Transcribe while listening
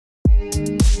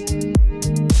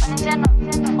Valenciano,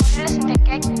 horrible sentir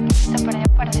que te perdió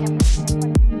para siempre.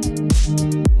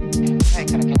 Hey,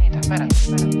 Caraquinita, espérate.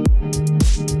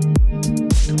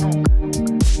 Tú nunca,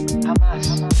 jamás me vas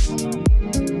a perdonar.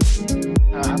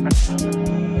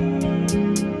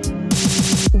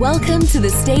 Welcome to the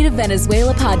State of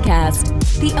Venezuela podcast,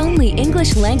 the only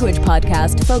English language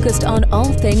podcast focused on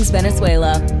all things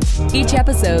Venezuela. Each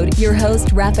episode, your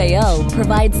host, Rafael,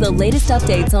 provides the latest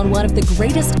updates on one of the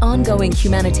greatest ongoing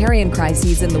humanitarian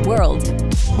crises in the world,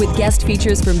 with guest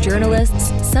features from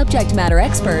journalists, subject matter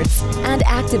experts, and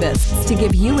activists to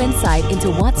give you insight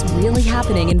into what's really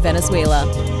happening in Venezuela,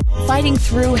 fighting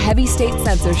through heavy state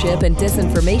censorship and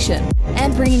disinformation,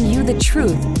 and bringing you the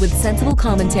truth with sensible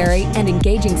commentary and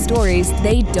engaging stories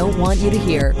they don't want you to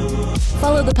hear.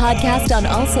 Follow the podcast on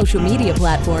all social media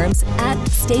platforms at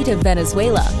State of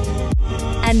Venezuela.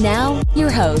 And now, your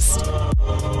host.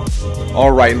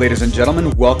 All right, ladies and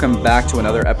gentlemen, welcome back to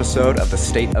another episode of the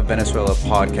State of Venezuela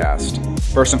podcast.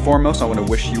 First and foremost, I want to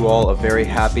wish you all a very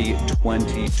happy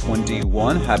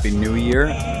 2021. Happy New Year.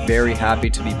 Very happy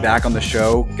to be back on the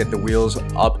show, get the wheels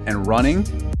up and running.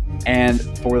 And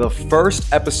for the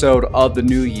first episode of the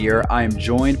new year, I am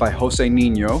joined by José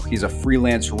Niño. He's a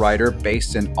freelance writer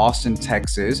based in Austin,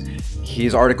 Texas.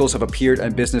 His articles have appeared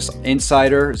in Business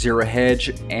Insider, Zero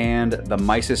Hedge, and the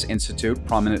Mises Institute,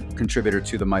 prominent contributor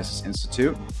to the Mises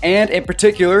Institute. And in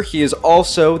particular, he is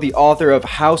also the author of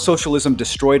How Socialism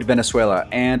Destroyed Venezuela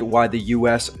and Why the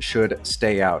U.S. Should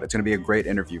Stay Out. It's going to be a great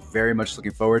interview. Very much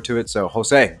looking forward to it. So,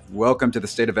 José, welcome to the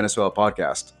State of Venezuela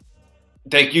podcast.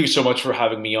 Thank you so much for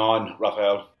having me on,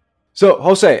 Rafael. So,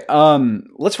 Jose,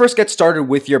 let's first get started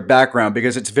with your background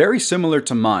because it's very similar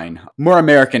to mine. More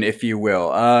American, if you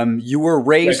will. You were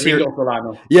raised here. Gringo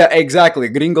Solano. Yeah, exactly.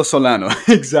 Gringo Solano.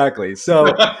 Exactly.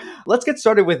 So, let's get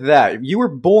started with that. You were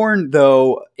born,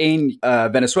 though, in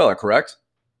Venezuela, correct?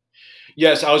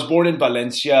 Yes, I was born in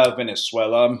Valencia,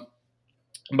 Venezuela.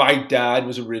 My dad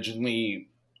was originally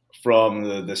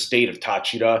from the state of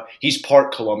Táchira. He's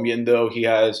part Colombian, though. He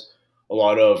has a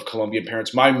lot of Colombian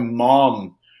parents. My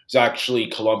mom is actually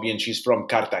Colombian. She's from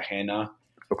Cartagena,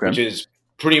 which is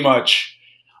pretty much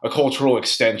a cultural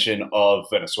extension of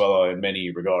Venezuela in many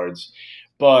regards.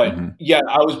 But yeah,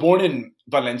 I was born in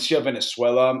Valencia,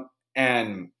 Venezuela,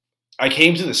 and I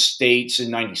came to the States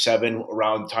in 97,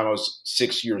 around the time I was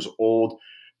 6 years old.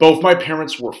 Both my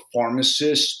parents were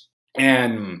pharmacists,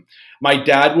 and my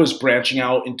dad was branching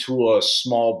out into a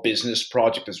small business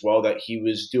project as well that he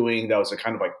was doing. That was a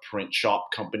kind of like print shop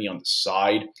company on the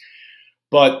side.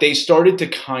 But they started to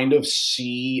kind of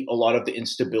see a lot of the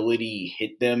instability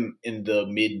hit them in the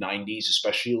mid-90s,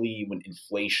 especially when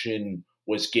inflation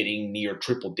was getting near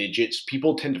triple digits.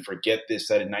 People tend to forget this,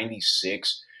 that in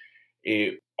 96,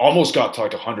 it almost got to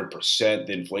like 100%,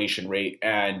 the inflation rate.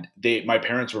 And my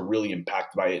parents were really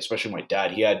impacted by it, especially my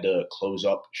dad. He had to close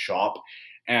up shop.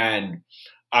 And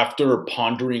after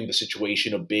pondering the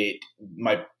situation a bit,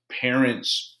 my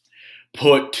parents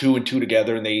put two and two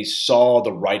together and they saw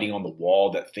the writing on the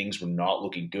wall that things were not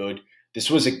looking good. This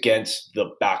was against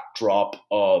the backdrop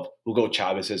of Hugo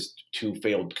Chávez's two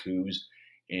failed coups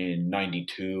in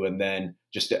 92 and then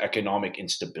just the economic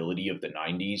instability of the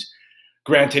 90s.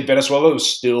 Granted, Venezuela was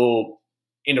still,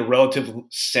 in a relative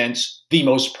sense, the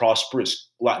most prosperous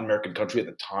Latin American country at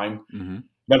the time. Mm-hmm.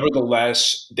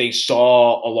 Nevertheless, they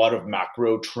saw a lot of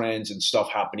macro trends and stuff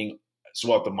happening as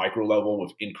well at the micro level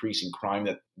with increasing crime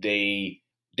that they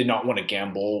did not want to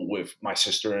gamble with my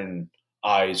sister and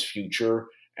I's future.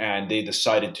 And they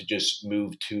decided to just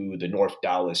move to the North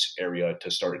Dallas area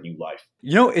to start a new life.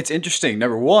 You know, it's interesting.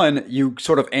 Number one, you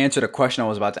sort of answered a question I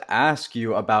was about to ask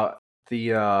you about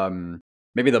the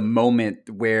maybe the moment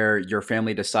where your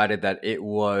family decided that it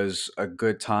was a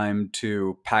good time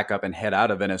to pack up and head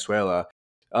out of Venezuela.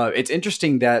 It's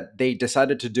interesting that they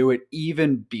decided to do it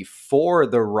even before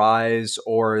the rise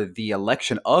or the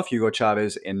election of Hugo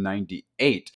Chávez in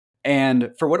 98.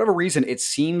 And for whatever reason, it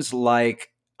seems like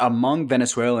among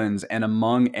Venezuelans and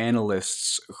among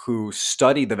analysts who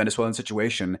study the Venezuelan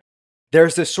situation,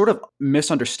 there's this sort of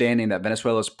misunderstanding that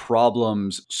Venezuela's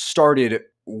problems started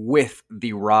with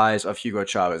the rise of Hugo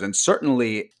Chávez. And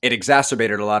certainly it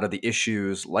exacerbated a lot of the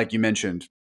issues, like you mentioned.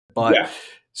 But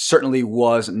certainly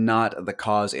was not the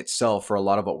cause itself for a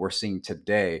lot of what we're seeing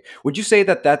today. Would you say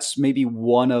that that's maybe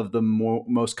one of the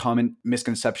most common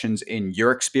misconceptions in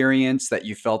your experience that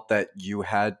you felt that you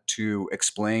had to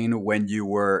explain when you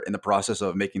were in the process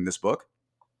of making this book?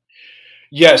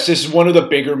 Yes, this is one of the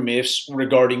bigger myths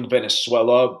regarding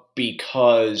Venezuela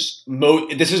because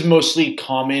this is mostly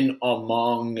common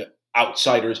among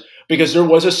outsiders because there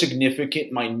was a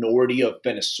significant minority of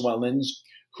Venezuelans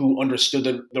who understood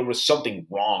that there was something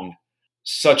wrong,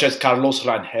 such as Carlos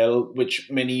Rangel, which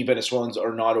many Venezuelans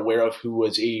are not aware of, who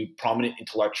was a prominent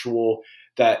intellectual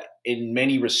that in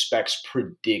many respects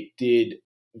predicted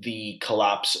the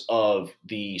collapse of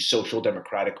the social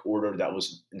democratic order that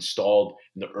was installed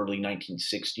in the early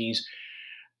 1960s.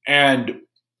 And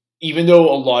even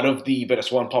though a lot of the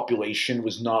Venezuelan population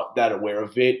was not that aware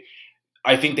of it,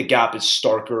 I think the gap is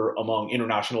starker among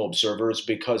international observers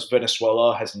because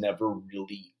Venezuela has never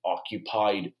really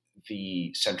occupied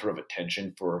the center of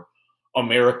attention for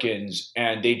Americans.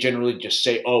 And they generally just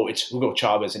say, oh, it's Hugo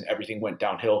Chavez and everything went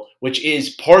downhill, which is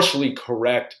partially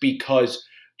correct because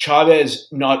Chavez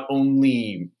not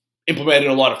only implemented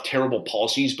a lot of terrible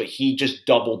policies, but he just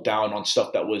doubled down on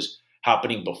stuff that was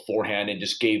happening beforehand and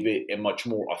just gave it a much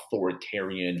more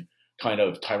authoritarian kind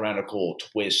of tyrannical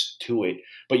twist to it.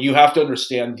 But you have to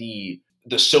understand the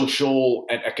social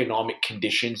and economic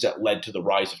conditions that led to the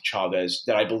rise of Chavez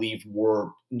that I believe were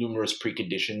numerous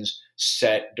preconditions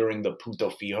set during the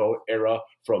Punto Fijo era,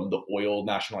 from the oil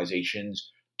nationalizations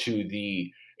to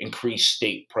the increased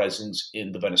state presence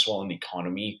in the Venezuelan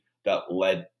economy that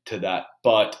led to that.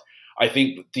 But I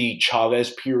think the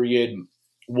Chavez period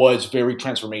was very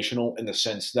transformational in the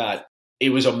sense that it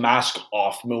was a mask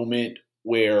off moment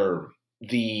where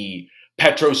the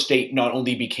petro state not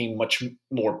only became much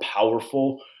more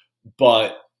powerful,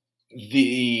 but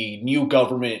the new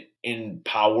government in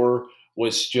power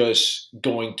was just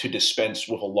going to dispense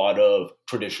with a lot of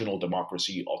traditional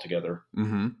democracy altogether.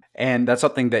 Mm-hmm. And that's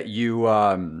something that you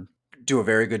do a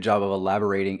very good job of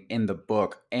elaborating in the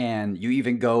book. And you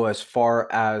even go as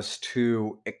far as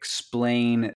to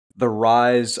explain the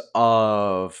rise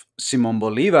of Simon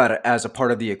Bolivar as a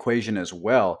part of the equation as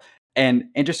well. And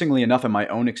interestingly enough, in my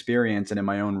own experience and in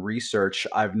my own research,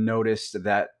 I've noticed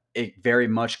that it very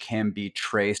much can be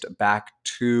traced back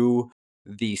to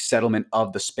the settlement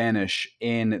of the Spanish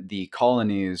in the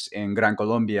colonies in Gran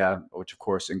Colombia, which of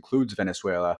course includes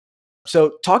Venezuela.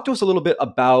 So, talk to us a little bit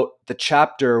about the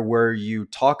chapter where you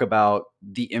talk about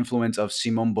the influence of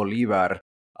Simon Bolivar.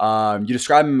 You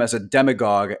describe him as a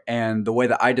demagogue, and the way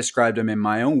that I described him in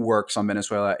my own works on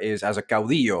Venezuela is as a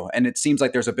caudillo. And it seems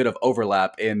like there's a bit of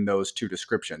overlap in those two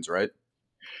descriptions, right?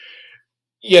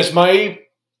 Yes, my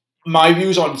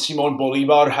views on Simon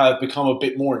Bolivar have become a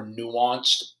bit more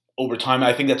nuanced over time.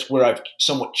 I think that's where I've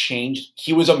somewhat changed.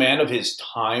 He was a man of his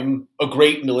time, a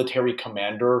great military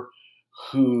commander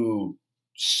who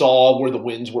saw where the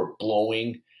winds were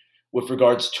blowing with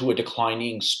regards to a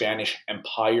declining Spanish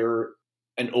empire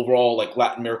and overall like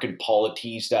Latin American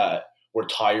polities that were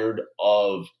tired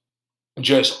of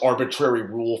just arbitrary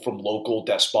rule from local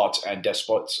despots and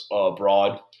despots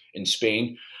abroad in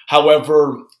Spain.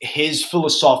 However, his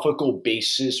philosophical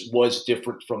basis was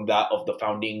different from that of the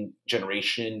founding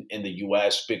generation in the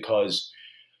US because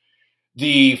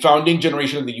the founding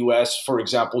generation of the US, for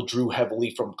example, drew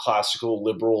heavily from classical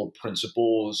liberal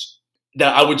principles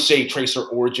that I would say trace their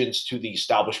origins to the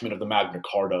establishment of the Magna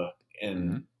Carta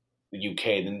in the UK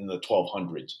in the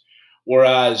 1200s.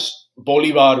 Whereas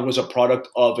Bolivar was a product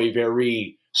of a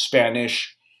very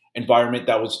Spanish environment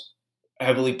that was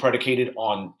heavily predicated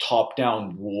on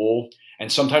top-down rule and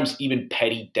sometimes even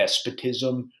petty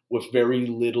despotism with very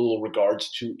little regards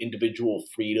to individual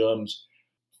freedoms,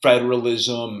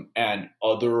 federalism, and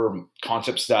other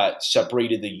concepts that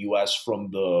separated the US from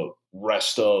the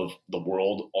rest of the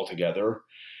world altogether.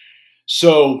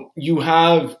 So you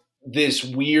have this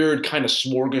weird kind of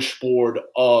smorgasbord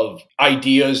of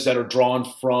ideas that are drawn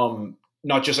from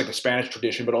not just like the Spanish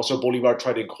tradition, but also Bolivar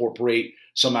tried to incorporate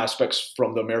some aspects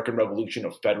from the American Revolution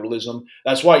of federalism.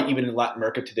 That's why even in Latin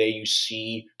America today, you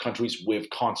see countries with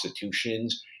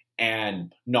constitutions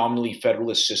and nominally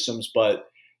federalist systems, but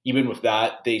even with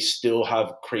that, they still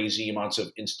have crazy amounts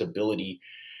of instability.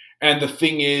 And the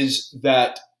thing is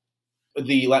that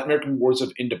the Latin American wars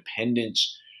of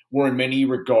independence were in many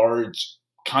regards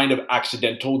kind of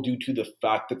accidental due to the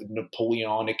fact that the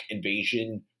Napoleonic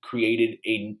invasion created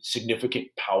a significant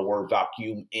power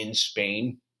vacuum in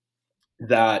Spain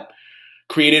that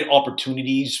created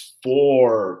opportunities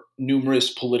for numerous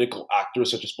political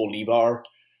actors such as Bolivar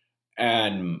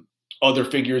and other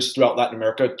figures throughout Latin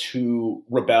America to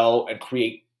rebel and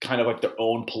create kind of like their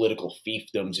own political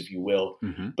fiefdoms, if you will.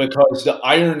 Mm-hmm. Because the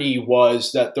irony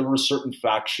was that there were certain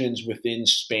factions within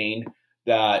Spain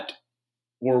that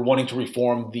were wanting to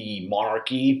reform the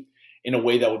monarchy in a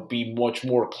way that would be much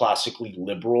more classically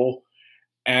liberal.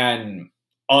 And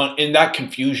in that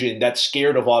confusion, that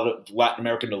scared a lot of Latin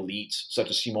American elites, such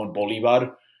as Simon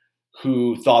Bolivar,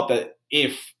 who thought that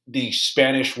if the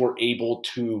Spanish were able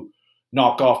to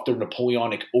knock off their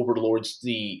Napoleonic overlords,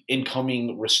 the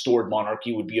incoming restored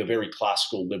monarchy would be a very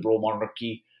classical liberal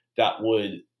monarchy that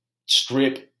would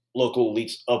strip local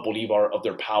elites of Bolivar of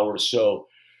their power. So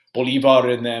Bolivar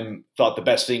and them thought the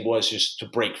best thing was just to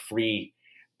break free.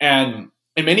 And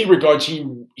in many regards,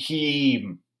 he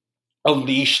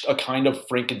unleashed a kind of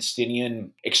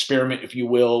Frankensteinian experiment, if you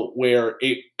will, where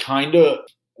it kind of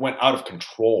went out of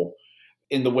control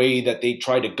in the way that they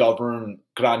tried to govern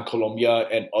Gran Colombia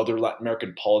and other Latin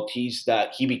American polities,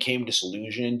 that he became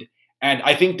disillusioned. And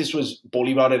I think this was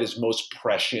Bolivar at his most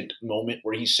prescient moment,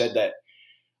 where he said that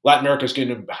Latin America is going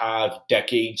to have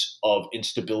decades of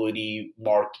instability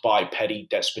marked by petty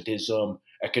despotism,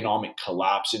 economic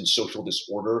collapse, and social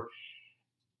disorder.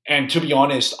 And to be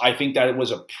honest, I think that it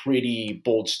was a pretty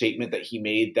bold statement that he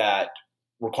made that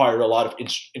required a lot of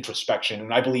introspection.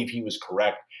 And I believe he was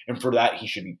correct. And for that, he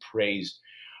should be praised.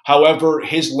 However,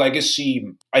 his legacy,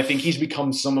 I think he's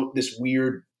become some of this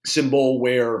weird symbol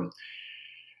where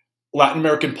Latin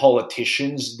American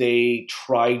politicians, they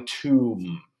try to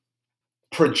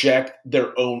project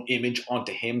their own image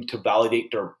onto him to validate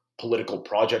their political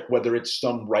project, whether it's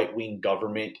some right-wing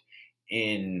government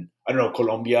in, I don't know,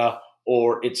 Colombia,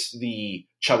 or it's the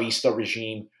Chavista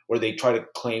regime where they try to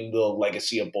claim the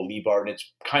legacy of Bolivar, and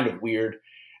it's kind of weird.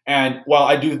 And while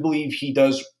I do believe he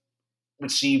does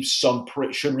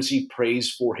should receive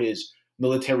praise for his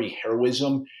military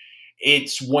heroism,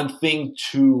 it's one thing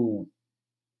to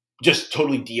just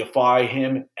totally deify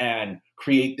him and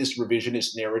create this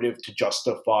revisionist narrative to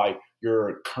justify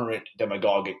your current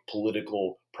demagogic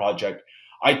political project.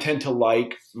 I tend to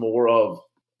like more of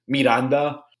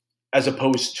Miranda as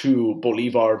opposed to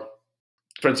Bolivar,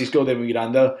 Francisco de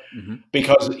Miranda,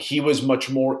 because he was much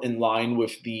more in line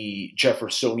with the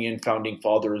Jeffersonian founding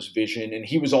fathers' vision. And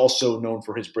he was also known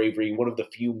for his bravery, one of the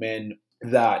few men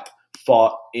that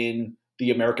fought in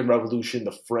the American Revolution,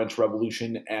 the French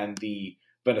Revolution, and the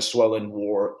Venezuelan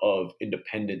War of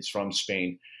Independence from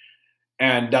Spain.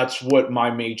 And that's what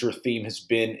my major theme has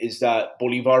been, is that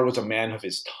Bolivar was a man of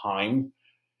his time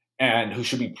and who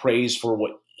should be praised for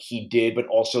what he did, but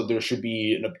also there should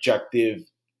be an objective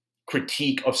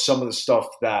critique of some of the stuff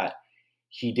that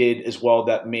he did as well,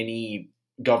 that many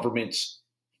governments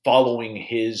following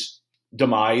his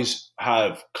demise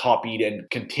have copied and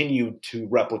continued to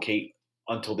replicate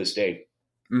until this day.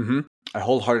 I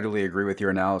wholeheartedly agree with your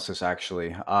analysis,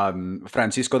 actually.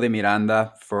 Francisco de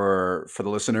Miranda, for the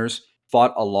listeners,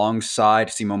 fought alongside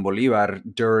Simón Bolívar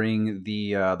during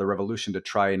the revolution to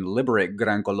try and liberate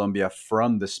Gran Colombia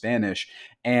from the Spanish.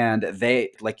 And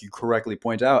they, like you correctly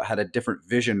point out, had a different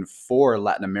vision for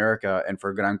Latin America and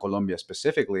for Gran Colombia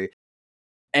specifically.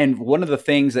 And one of the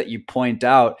things that you point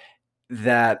out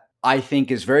that I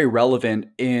think is very relevant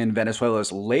in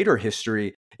Venezuela's later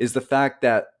history is the fact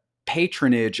that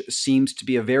patronage seems to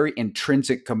be a very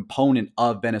intrinsic component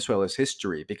of Venezuela's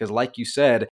history. Because like you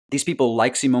said, these people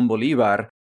like Simón Bolívar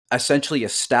essentially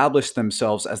established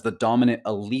themselves as the dominant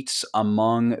elites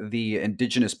among the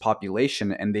indigenous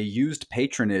population, and they used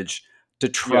patronage to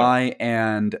try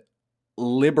and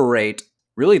liberate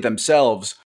really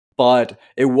themselves. But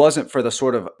it wasn't for the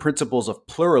sort of principles of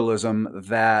pluralism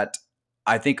that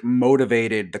I think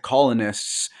motivated the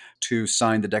colonists to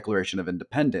sign the Declaration of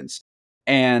Independence.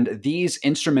 And these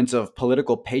instruments of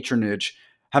political patronage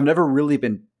have never really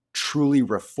been truly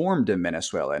reformed in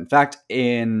Venezuela. In fact,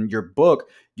 in your book,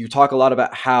 you talk a lot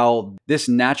about how this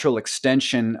natural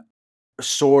extension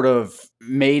sort of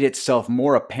made itself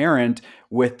more apparent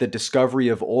with the discovery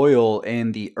of oil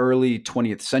in the early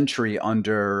 20th century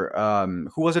under,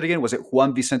 who was it again? Was it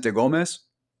Juan Vicente Gomez?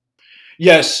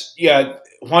 Yes, yeah.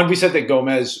 Juan Vicente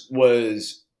Gomez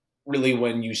was really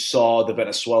when you saw the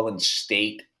Venezuelan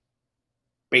state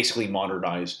basically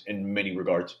modernized in many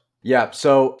regards. Yeah,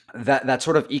 so that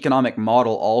sort of economic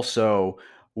model also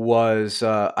was,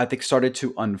 I think, started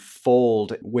to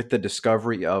unfold with the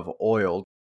discovery of oil.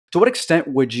 To what extent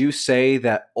would you say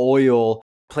that oil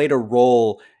played a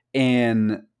role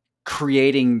in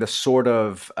creating the sort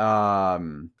of,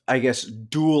 I guess,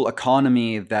 dual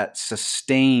economy that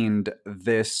sustained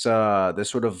this this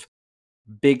sort of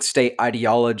big state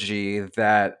ideology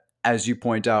that, as you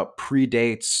point out,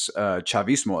 predates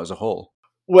Chavismo as a whole?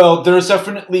 Well, there's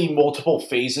definitely multiple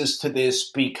phases to this,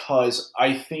 because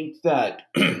I think that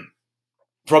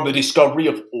from the discovery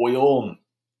of oil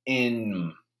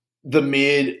in the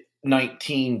mid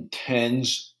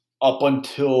 1910s up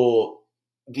until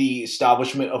the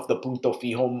establishment of the Punto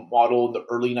Fijo model in the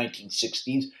early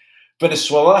 1960s,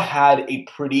 Venezuela had a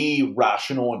pretty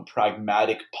rational and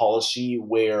pragmatic policy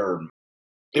where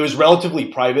it was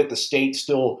relatively private. The state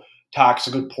still taxed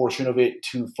a good portion of it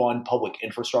to fund public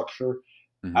infrastructure.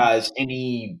 Hmm. as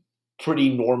any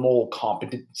pretty normal,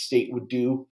 competent state would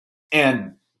do.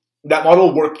 And that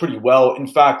model worked pretty well. In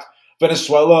fact,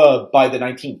 Venezuela by the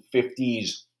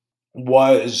 1950s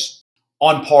was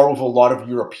on par with a lot of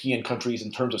European countries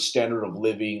in terms of standard of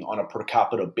living on a per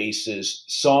capita basis.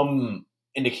 Some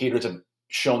indicators have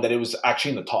shown that it was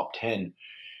actually in the top 10.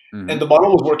 And Hmm. the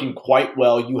model was working quite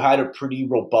well. You had a pretty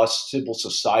robust civil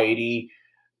society.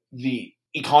 The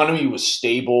economy was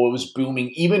stable. It was booming.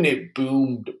 Even it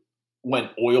boomed when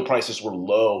oil prices were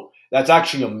low. That's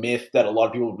actually a myth that a lot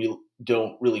of people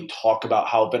don't really talk about,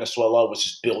 how Venezuela was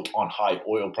just built on high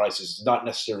oil prices. It's not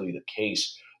necessarily the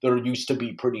case. There used to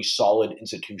be pretty solid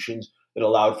institutions that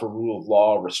allowed for rule of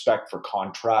law, respect for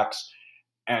contracts,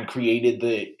 and created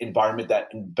the environment that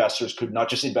investors could not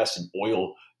just invest in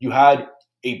oil. You had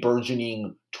a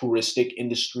burgeoning touristic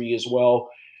industry as well,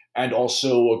 and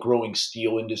also a growing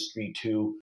steel industry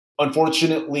too.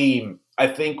 Unfortunately, I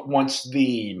think once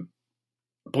the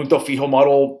Punto Fijo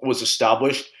model was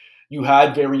established, you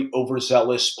had very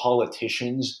overzealous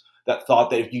politicians that thought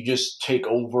that if you just take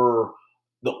over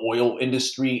the oil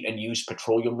industry and use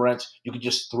petroleum rents, you could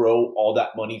just throw all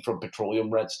that money from petroleum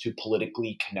rents to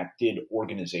politically connected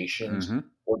organizations Hmm.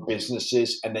 or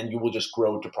businesses, and then you will just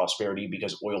grow to prosperity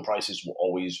because oil prices will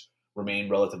always remain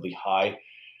relatively high.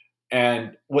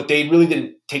 And what they really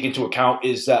didn't take into account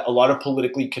is that a lot of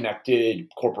politically connected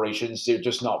corporations, they're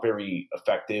just not very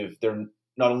effective. They're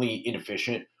not only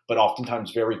inefficient, but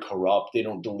oftentimes very corrupt. They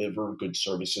don't deliver good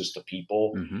services to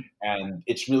people. Hmm. And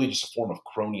it's really just a form of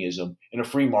cronyism. In a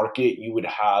free market, you would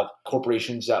have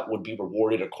corporations that would be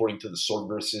rewarded according to the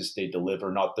services they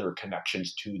deliver, not their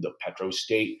connections to the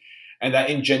petrostate. And that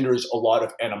engenders a lot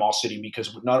of animosity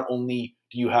because not only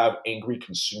do you have angry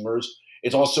consumers,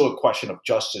 it's also a question of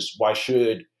justice. Why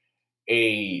should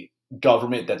a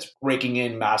government that's raking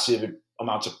in massive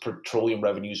amounts of petroleum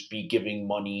revenues be giving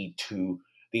money to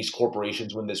these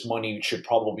corporations when this money should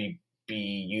probably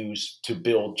be used to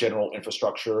build general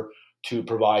infrastructure, to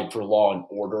provide for law and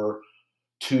order,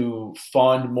 to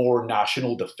fund more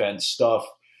national defense stuff,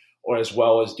 or as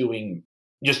well as doing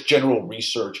just general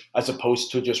research, as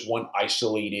opposed to just one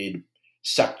isolated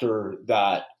sector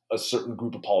that a certain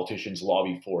group of politicians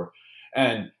lobby for.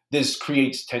 And this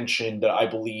creates tension that I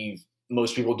believe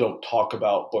most people don't talk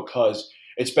about, because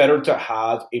it's better to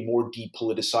have a more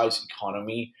depoliticized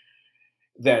economy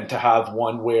than to have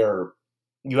one where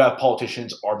you have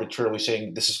politicians arbitrarily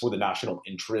saying this is for the national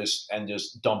interest and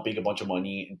just dumping a bunch of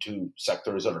money into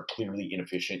sectors that are clearly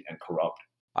inefficient and corrupt.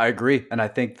 I agree. And I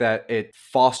think that it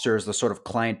fosters the sort of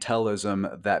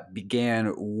clientelism that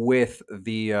began with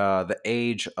the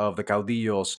age of the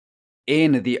caudillos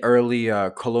in the early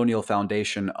colonial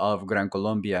foundation of Gran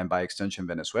Colombia and by extension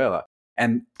Venezuela.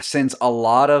 And since a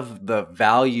lot of the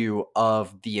value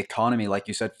of the economy, like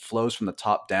you said, flows from the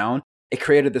top down, it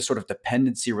created this sort of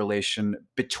dependency relation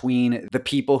between the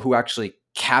people who actually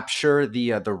capture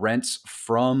the rents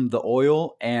from the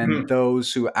oil and Mhm.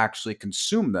 those who actually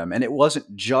consume them. And it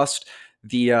wasn't just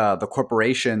the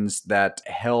corporations that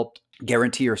helped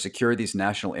guarantee or secure these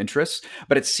national interess,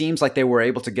 but it seems like they were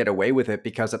able to get away with it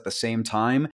because at the same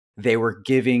time they were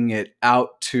giving it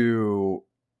out to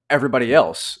everybody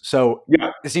else. So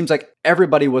Yeah. it seems like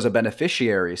everybody was a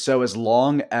beneficiary. So as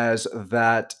long as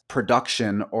that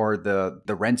production or the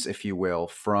rents, if you will,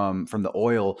 from the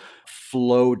oil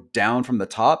flowed down from the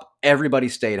top, everybody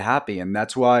stayed happy. And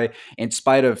that's why, in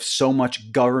spite of so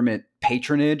much government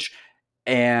patronage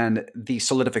and the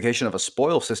solidification of a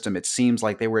spoil system, it seems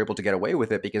like they were able to get away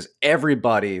with it because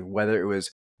everybody, whether it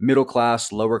was middle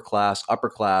class, lower class, upper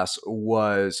class,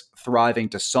 was thriving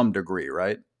to some degree,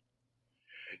 right?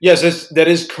 Yes, that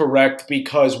is correct,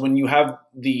 because when you have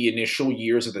the initial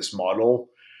years of this model,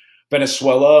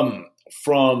 Venezuela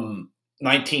from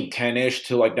 1910-ish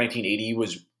to like 1980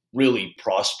 was really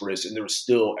prosperous and there was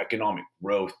still economic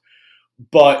growth.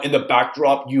 But in the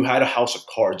backdrop, you had a house of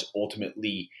cards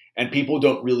ultimately, and people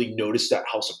don't really notice that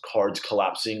house of cards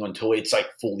collapsing until it's like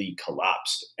fully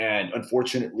collapsed. And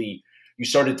unfortunately, you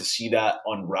started to see that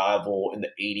unravel in the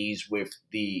 80s with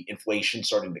the inflation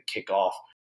starting to kick off.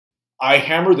 I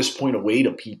hammer this point away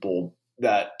to people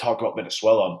that talk about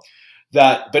Venezuela,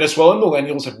 that Venezuelan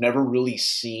millennials have never really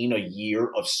seen a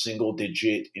year of single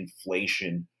digit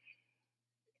inflation.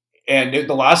 And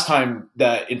the last time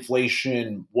that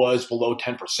inflation was below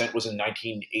 10% was in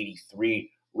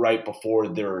 1983, right before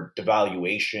their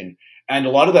devaluation. And a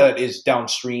lot of that is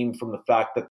downstream from the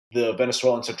fact that the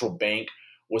Venezuelan central bank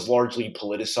was largely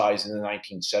politicized in the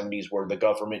 1970s, where the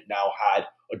government now had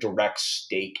a direct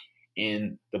stake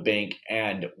in the bank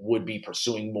and would be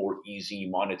pursuing more easy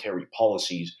monetary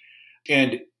policies.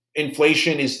 And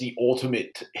inflation is the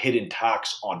ultimate hidden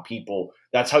tax on people.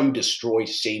 That's how you destroy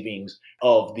savings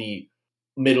of the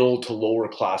middle to lower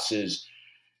classes.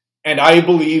 And I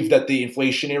believe that the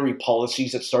inflationary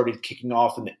policies that started kicking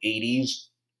off in the 80s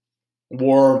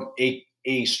were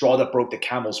a straw that broke the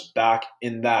camel's back,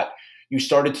 in that you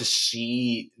started to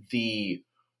see the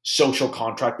social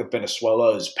contract of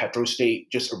Venezuela's petrostate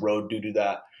just erode due to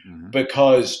that. Mm-hmm.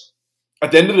 Because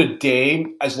at the end of the day,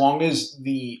 as long as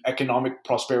the economic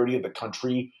prosperity of the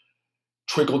country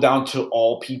trickled down to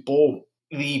all people,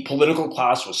 the political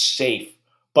class was safe.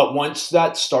 But once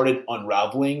that started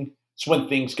unraveling, it's when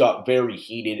things got very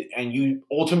heated, and you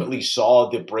ultimately saw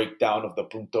the breakdown of the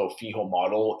Punto Fijo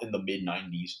model in the mid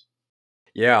 90s.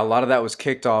 Yeah, a lot of that was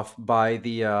kicked off by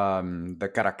the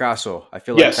Caracazo. I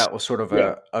feel like Yes. that was sort of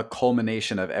Yeah. a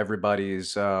culmination of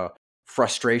everybody's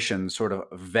frustration sort of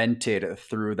vented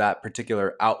through that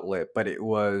particular outlet, but it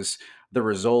was the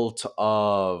result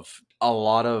of a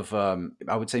lot of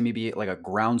I would say maybe like a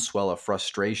groundswell of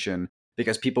frustration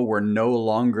because people were no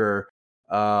longer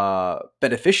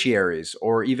beneficiaries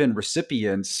or even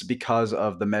recipients because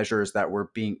of the measures that were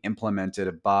being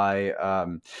implemented by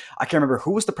I can't remember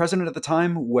who was the president at the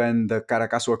time when the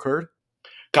Caracazo occurred.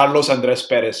 Carlos Andres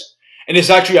Perez. And it's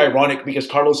actually ironic because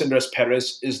Carlos Andres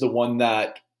Perez is the one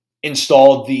that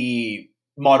installed the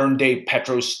modern day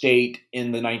petrostate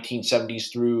in the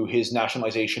 1970s through his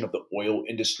nationalization of the oil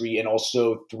industry and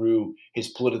also through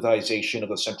his politicization of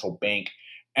the central bank.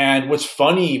 And what's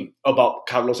funny about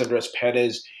Carlos Andres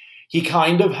Perez, he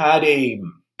kind of had a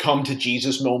come to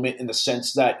Jesus moment in the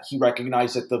sense that he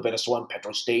recognized that the Venezuelan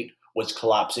petrostate was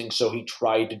collapsing. So he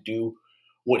tried to do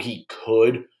what he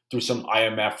could through some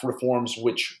IMF reforms,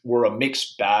 which were a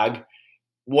mixed bag.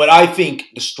 What I think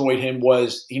destroyed him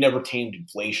was he never tamed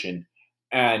inflation.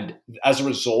 And as a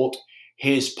result,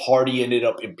 his party ended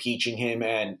up impeaching him,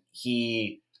 and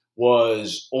he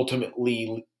was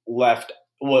ultimately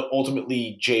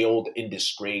jailed in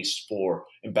disgrace for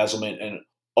embezzlement and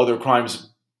other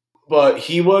crimes. But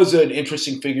he was an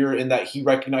interesting figure in that he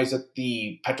recognized that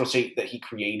the petrostate that he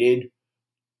created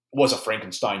was a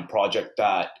Frankenstein project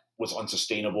that was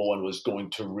unsustainable and was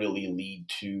going to really lead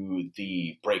to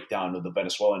the breakdown of the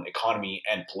Venezuelan economy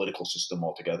and political system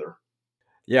altogether.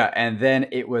 Yeah, and then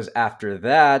it was after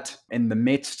that, in the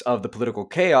midst of the political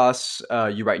chaos,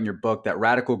 you write in your book that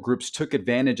radical groups took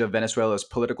advantage of Venezuela's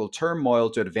political turmoil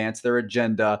to advance their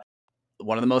agenda.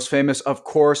 One of the most famous, of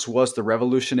course, was the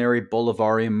Revolutionary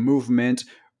Bolivarian Movement,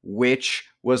 which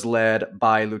was led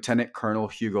by Lieutenant Colonel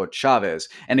Hugo Chavez.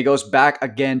 And it goes back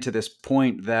again to this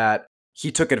point that he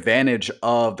took advantage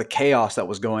of the chaos that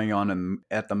was going on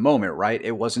at the moment, right?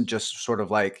 It wasn't just sort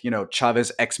of like,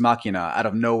 Chavez ex machina, out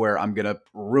of nowhere, I'm going to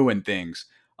ruin things.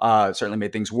 It certainly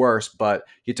made things worse, but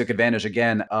he took advantage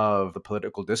again of the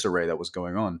political disarray that was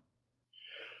going on.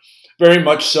 Very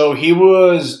much so. He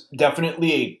was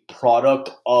definitely a product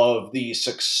of the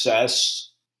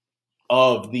success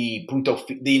of the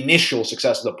initial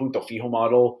success of the Punto Fijo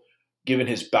model, given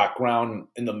his background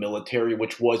in the military,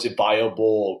 which was a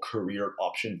viable career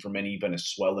option for many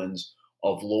Venezuelans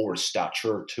of lower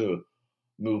stature to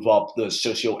move up the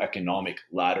socioeconomic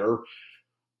ladder.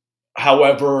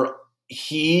 However,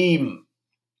 he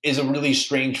is a really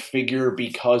strange figure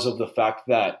because of the fact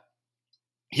that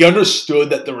he understood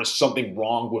that there was something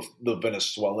wrong with the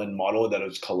Venezuelan model, that it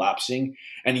was collapsing.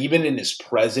 And even in his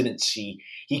presidency,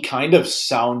 he kind of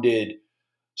sounded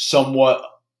somewhat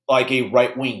like a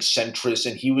right-wing centrist.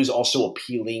 And he was also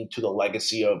appealing to the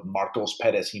legacy of Marcos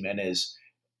Perez Jimenez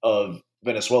of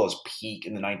Venezuela's peak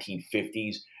in the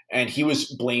 1950s. And he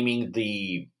was blaming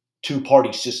the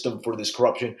two-party system for this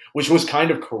corruption, which was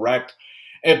kind of correct.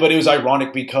 But it was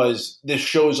ironic because this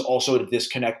shows also the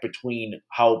disconnect between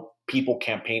how people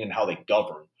campaign and how they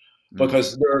govern.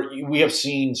 Because we have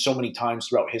seen so many times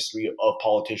throughout history of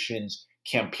politicians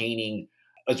campaigning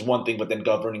as one thing, but then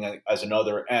governing as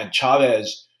another. And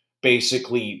Chavez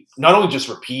basically not only just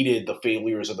repeated the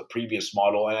failures of the previous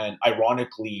model and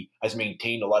ironically has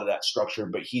maintained a lot of that structure,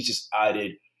 but he's just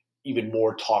added even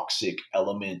more toxic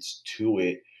elements to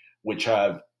it, which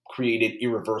have created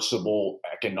irreversible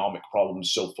economic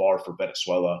problems so far for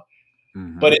Venezuela.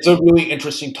 Mm-hmm. But it's a really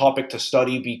interesting topic to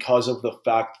study because of the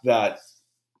fact that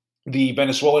the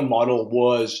Venezuelan model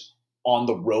was on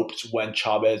the ropes when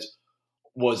Chavez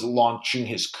was launching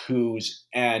his coups,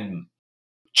 and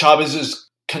Chavez's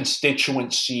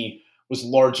constituency was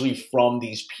largely from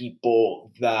these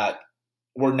people that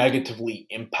were negatively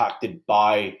impacted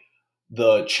by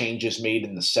the changes made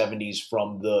in the 70s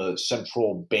from the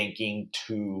central banking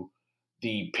to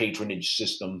the patronage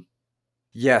system.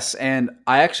 Yes, and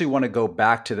I actually want to go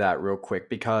back to that real quick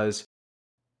because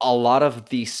a lot of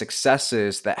the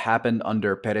successes that happened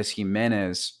under Perez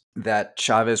Jimenez that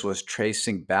Chavez was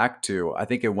tracing back to. I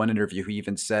think in one interview, he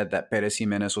even said that Perez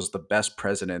Jimenez was the best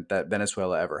president that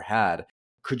Venezuela ever had.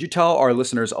 Could you tell our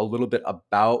listeners a little bit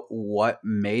about what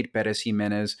made Perez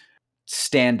Jimenez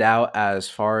stand out as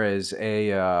far as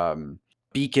a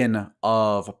beacon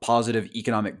of positive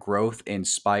economic growth in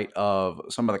spite of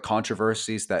some of the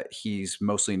controversies that he's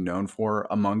mostly known for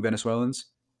among Venezuelans?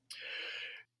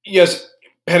 Yes,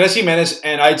 Perez Jimenez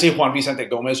and I'd say Juan Vicente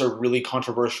Gomez are really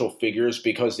controversial figures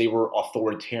because they were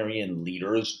authoritarian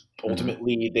leaders. Mhm.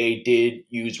 Ultimately, they did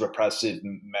use repressive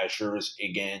measures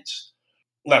against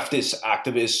leftist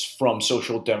activists from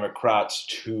social democrats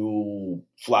to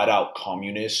flat out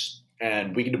communists.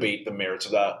 And we can debate the merits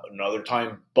of that another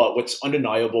time. But what's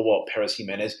undeniable about Perez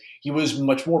Jimenez, he was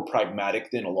much more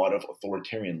pragmatic than a lot of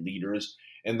authoritarian leaders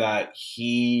in that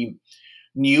he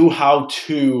knew how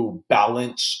to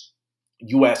balance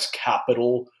U.S.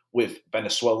 capital with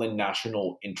Venezuelan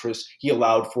national interests. He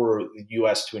allowed for the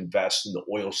U.S. to invest in the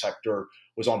oil sector,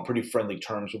 was on pretty friendly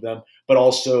terms with them, but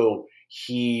also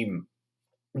he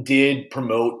did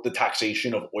promote the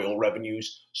taxation of oil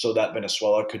revenues so that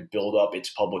Venezuela could build up its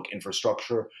public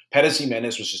infrastructure. Perez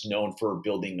Jimenez was just known for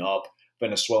building up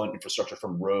Venezuelan infrastructure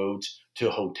from roads to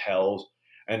hotels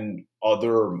and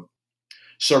other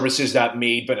services that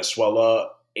made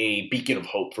Venezuela a beacon of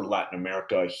hope for Latin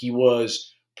America. He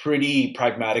was pretty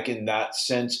pragmatic in that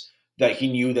sense that he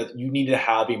knew that you need to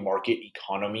have a market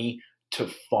economy to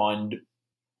fund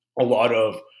a lot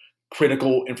of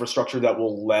critical infrastructure that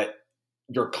will let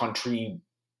your country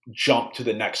jump to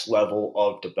the next level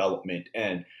of development.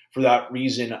 And for that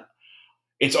reason,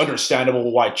 it's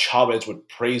understandable why Chavez would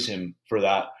praise him for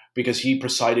that because he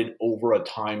presided over a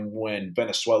time when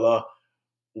Venezuela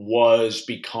was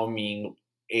becoming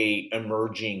a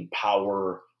emerging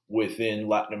power within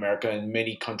Latin America, and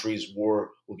many countries were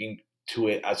looking to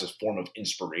it as a form of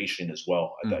inspiration as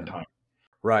well at that Mhm. time.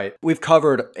 Right. We've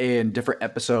covered in different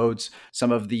episodes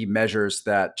some of the measures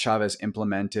that Chavez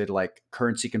implemented, like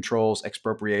currency controls,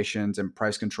 expropriations, and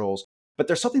price controls. But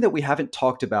there's something that we haven't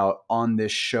talked about on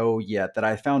this show yet that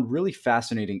I found really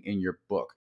fascinating in your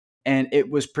book. And it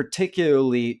was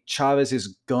particularly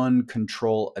Chavez's gun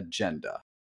control agenda.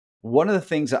 One of the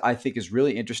things that I think is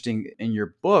really interesting in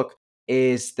your book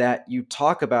is that you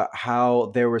talk about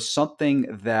how there was something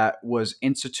that was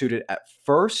instituted at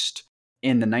first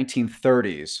in the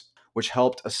 1930s, which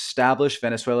helped establish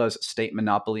Venezuela's state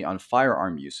monopoly on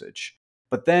firearm usage.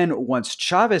 But then once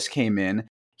Chavez came in,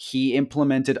 he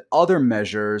implemented other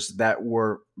measures that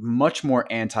were much more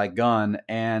anti gun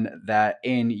and that,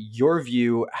 in your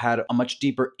view, had a much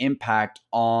deeper impact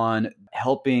on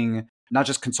helping not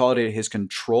just consolidate his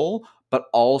control, but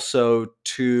also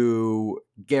to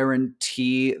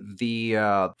guarantee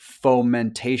the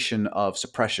fomentation of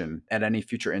suppression at any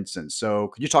future instance. So,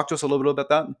 could you talk to us a little bit about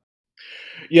that?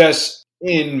 Yes,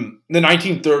 in the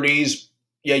 1930s,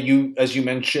 yeah, you as you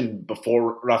mentioned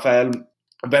before, Rafael,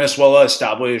 Venezuela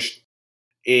established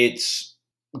its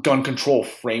gun control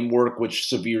framework, which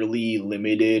severely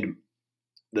limited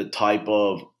the type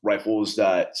of rifles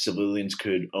that civilians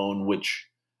could own, which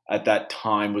at that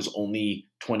time was only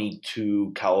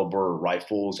 22 caliber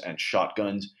rifles and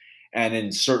shotguns. And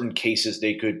in certain cases,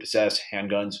 they could possess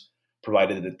handguns,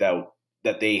 provided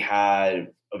that they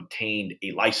had obtained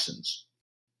a license.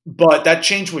 But that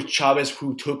changed with Chavez,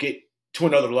 who took it to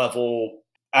another level,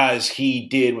 as he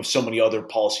did with so many other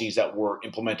policies that were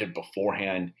implemented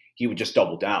beforehand. He would just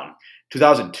double down.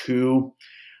 2002,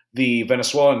 the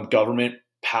Venezuelan government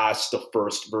passed the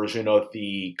first version of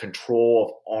the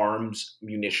Control of Arms,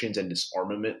 Munitions, and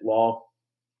Disarmament Law,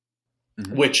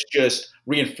 Mhm. which just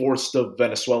reinforced the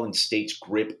Venezuelan state's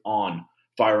grip on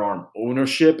firearm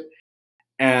ownership.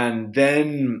 And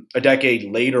then a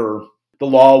decade later, the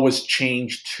law was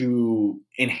changed to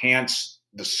enhance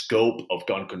the scope of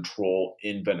gun control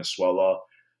in Venezuela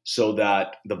so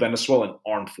that the Venezuelan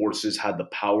armed forces had the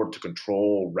power to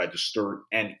control, register,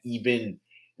 and even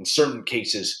in certain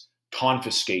cases,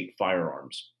 confiscate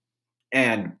firearms.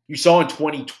 And you saw in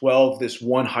 2012 this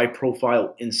one high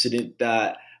profile incident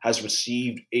that has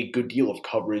received a good deal of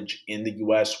coverage in the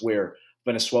US where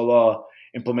Venezuela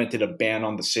implemented a ban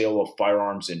on the sale of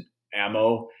firearms and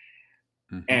ammo.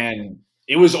 Mhm. And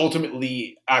it was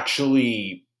ultimately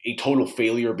actually a total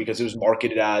failure because it was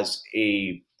marketed as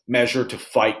a measure to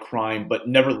fight crime. But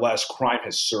nevertheless, crime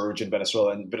has surged in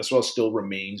Venezuela, and Venezuela still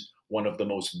remains one of the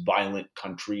most violent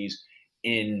countries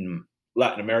in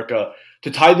Latin America.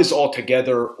 To tie this all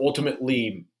together,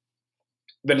 ultimately,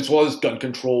 Venezuela's gun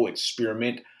control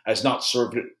experiment has not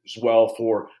served as well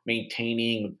for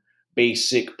maintaining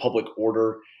basic public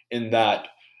order in that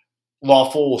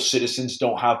lawful citizens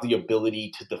don't have the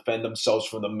ability to defend themselves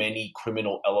from the many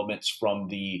criminal elements, from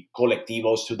the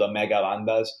colectivos to the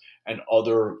megabandas and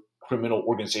other criminal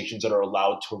organizations that are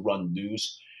allowed to run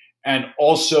loose. And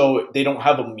also, they don't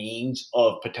have a means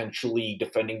of potentially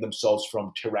defending themselves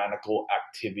from tyrannical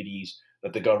activities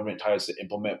that the government tries to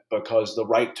implement, because the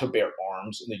right to bear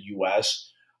arms in the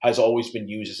US has always been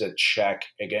used as a check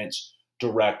against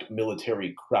direct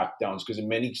military crackdowns. Because in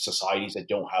many societies that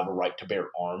don't have a right to bear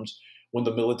arms, when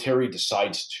the military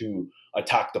decides to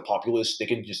attack the populace, they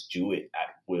can just do it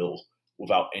at will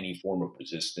without any form of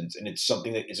resistance. And it's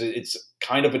something that it's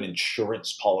kind of an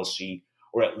insurance policy,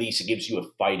 or at least it gives you a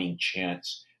fighting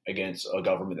chance against a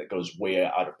government that goes way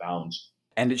out of bounds.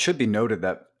 And it should be noted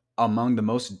that among the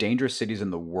most dangerous cities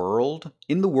in the world,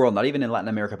 not even in Latin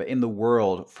America, but in the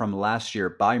world from last year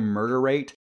by murder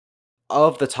rate,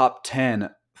 of the top 10,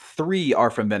 3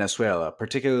 are from Venezuela,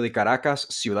 particularly Caracas,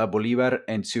 Ciudad Bolívar,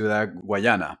 and Ciudad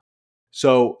Guayana.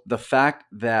 So the fact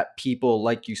that people,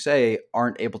 like you say,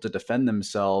 aren't able to defend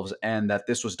themselves, and that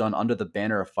this was done under the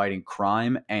banner of fighting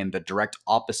crime, and the direct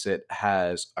opposite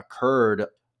has occurred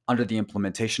under the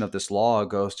implementation of this law,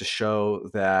 goes to show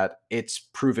that it's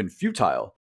proven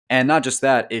futile. And not just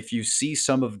that, if you see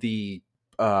some of the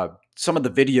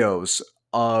videos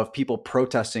of people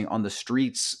protesting on the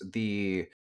streets, the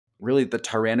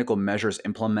tyrannical measures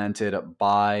implemented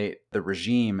by the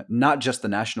regime, not just the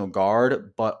National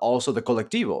Guard, but also the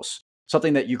colectivos.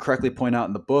 Something that you correctly point out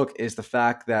in the book is the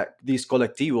fact that these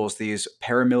colectivos, these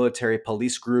paramilitary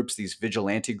police groups, these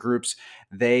vigilante groups,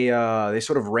 they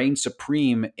sort of reign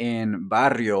supreme in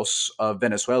barrios of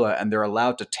Venezuela, and they're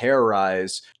allowed to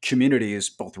terrorize communities,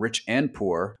 both rich and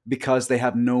poor, because they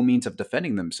have no means of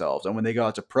defending themselves. And when they go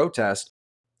out to protest,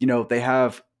 they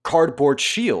have cardboard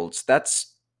shields.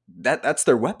 That's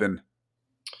their weapon.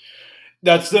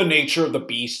 That's the nature of the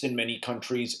beast in many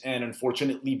countries. And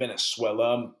unfortunately,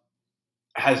 Venezuela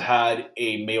has had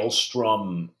a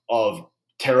maelstrom of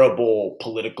terrible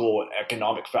political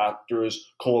economic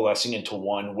factors coalescing into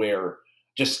one, where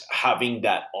just having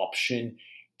that option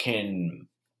can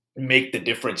make the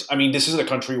difference. I mean, this is a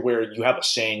country where you have a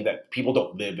saying that people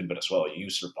don't live in Venezuela, you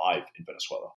survive in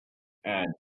Venezuela.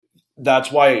 And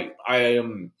that's why I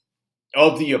am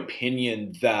of the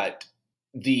opinion that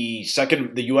the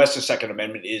U.S.'s Second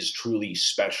Amendment is truly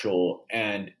special,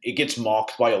 and it gets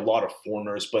mocked by a lot of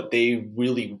foreigners, but they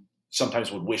really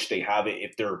sometimes would wish they have it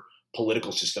if their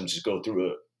political systems just go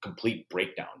through a complete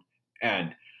breakdown.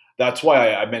 And that's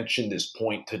why I mentioned this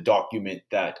point to document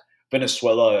that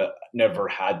Venezuela never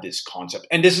had this concept.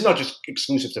 And this is not just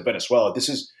exclusive to Venezuela. This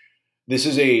is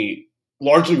a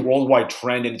largely worldwide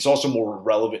trend, and it's also more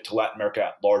relevant to Latin America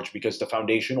at large, because the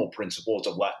foundational principles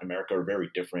of Latin America are very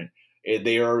different.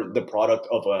 They are the product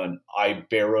of an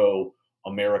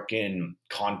Ibero-American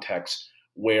context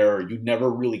where you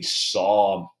never really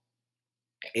saw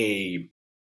a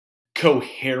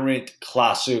coherent,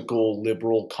 classical,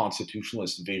 liberal,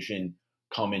 constitutionalist vision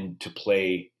come into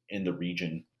play in the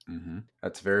region. Mm-hmm.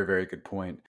 That's a very, very good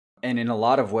point. And in a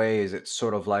lot of ways, it's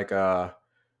sort of like a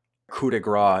coup de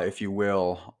grace, if you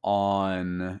will,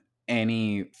 on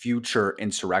any future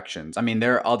insurrections. I mean,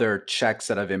 there are other checks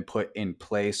that have been put in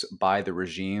place by the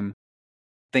regime,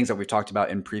 things that we've talked about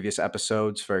in previous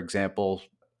episodes. For example,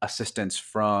 assistance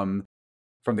from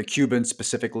the Cubans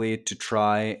specifically to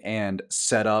try and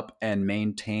set up and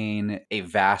maintain a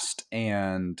vast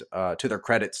and, to their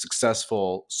credit,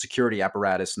 successful security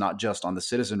apparatus, not just on the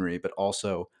citizenry, but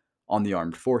also on the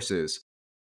armed forces.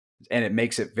 And it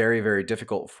makes it very, very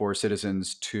difficult for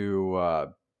citizens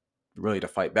to really to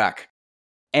fight back.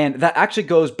 And that actually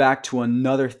goes back to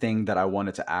another thing that I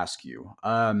wanted to ask you.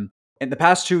 In the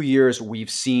past 2 years, we've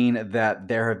seen that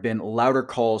there have been louder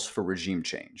calls for regime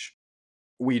change.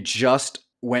 We just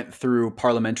went through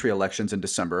parliamentary elections in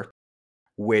December,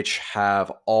 which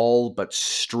have all but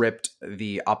stripped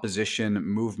the opposition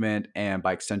movement, and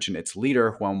by extension its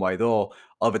leader, Juan Guaido,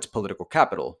 of its political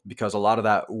capital, because a lot of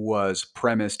that was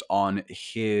premised on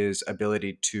his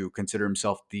ability to consider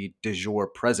himself the de jure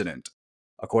president,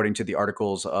 according to the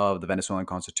articles of the Venezuelan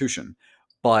constitution.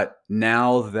 But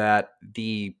now that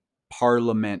the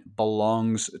parliament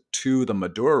belongs to the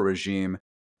Maduro regime,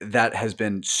 that has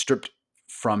been stripped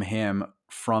from him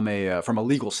from a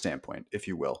legal standpoint, if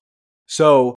you will.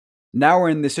 So now we're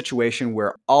in this situation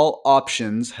where all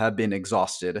options have been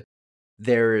exhausted.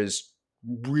 There is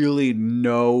really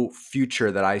no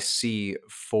future that I see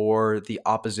for the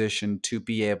opposition to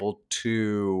be able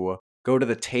to go to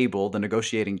the table, the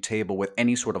negotiating table, with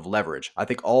any sort of leverage. I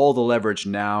think all the leverage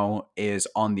now is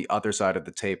on the other side of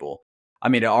the table. I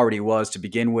mean, it already was to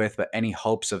begin with, but any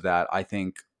hopes of that, I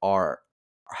think, are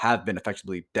have been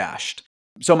effectively dashed.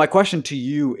 So my question to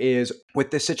you is,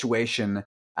 with this situation,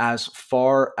 as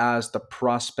far as the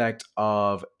prospect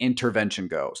of intervention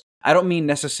goes, I don't mean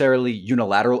necessarily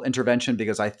unilateral intervention,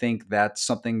 because I think that's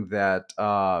something that,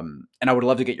 and I would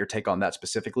love to get your take on that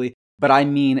specifically, but I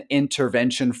mean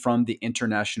intervention from the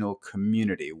international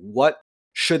community. What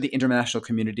should the international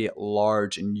community at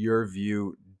large, in your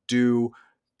view, do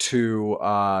to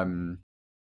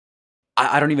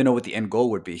I don't even know what the end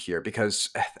goal would be here, because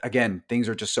again, things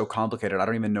are just so complicated. I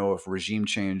don't even know if regime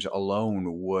change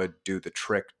alone would do the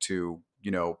trick to,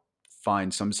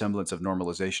 find some semblance of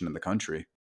normalization in the country.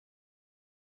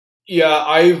 Yeah,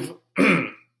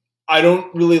 I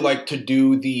don't really like to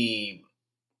do the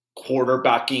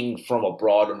quarterbacking from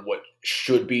abroad on what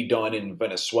should be done in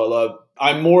Venezuela.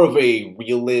 I'm more of a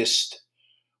realist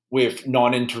with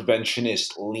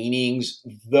non-interventionist leanings,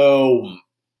 though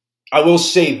I will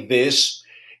say this: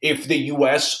 if the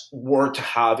US were to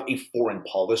have a foreign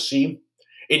policy,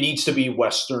 it needs to be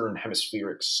Western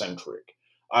hemispheric centric.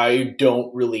 I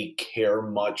don't really care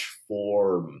much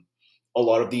for a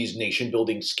lot of these nation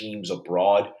building schemes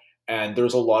abroad, and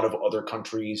there's a lot of other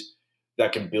countries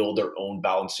that can build their own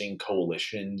balancing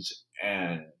coalitions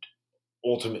and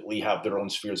ultimately have their own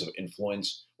spheres of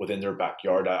influence within their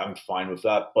backyard. I'm fine with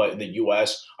that. But in the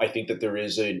US, I think that there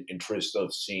is an interest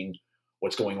of seeing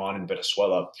what's going on in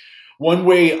Venezuela. One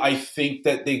way I think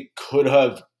that they could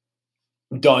have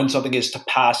done something is to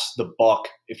pass the buck,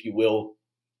 if you will,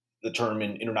 the term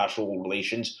in international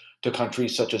relations, to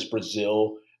countries such as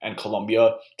Brazil and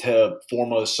Colombia to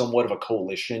form a somewhat of a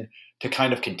coalition to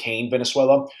kind of contain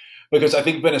Venezuela. Because I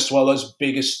think Venezuela's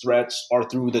biggest threats are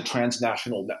through the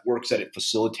transnational networks that it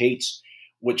facilitates,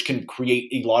 which can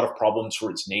create a lot of problems for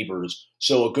its neighbors.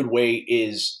 So a good way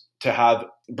is to have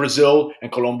Brazil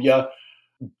and Colombia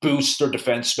boost their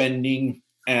defense spending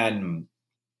and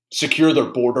secure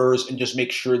their borders and just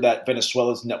make sure that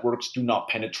Venezuela's networks do not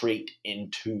penetrate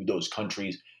into those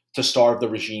countries to starve the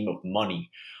regime of money.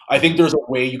 I think there's a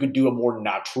way you could do a more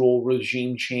natural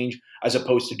regime change as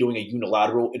opposed to doing a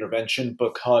unilateral intervention,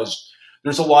 because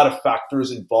there's a lot of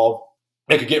factors involved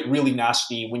that could get really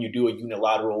nasty when you do a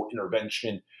unilateral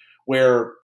intervention,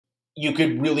 where you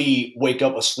could really wake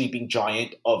up a sleeping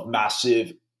giant of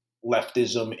massive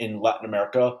leftism in Latin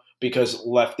America, because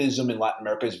leftism in Latin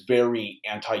America is very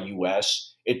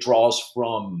anti-US. It draws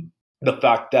from the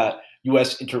fact that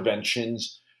US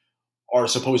interventions are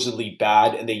supposedly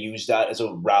bad, and they use that as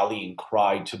a rallying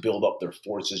cry to build up their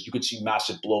forces. You could see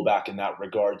massive blowback in that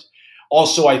regard.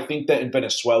 Also, I think that in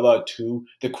Venezuela, too,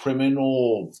 the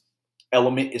criminal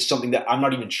element is something that I'm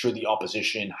not even sure the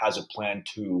opposition has a plan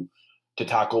to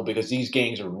tackle, because these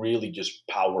gangs are really just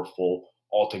powerful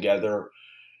altogether.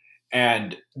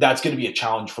 And that's going to be a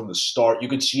challenge from the start. You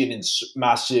could see it in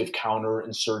massive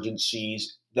counterinsurgencies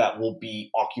that will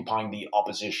be occupying the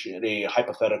opposition, a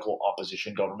hypothetical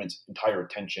opposition government's entire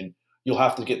attention. You'll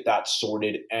have to get that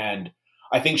sorted. And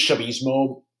I think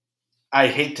Chavismo, I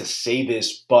hate to say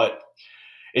this, but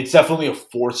it's definitely a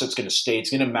force that's going to stay. It's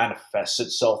going to manifest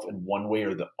itself in one way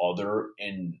or the other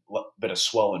in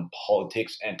Venezuelan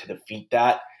politics. And to defeat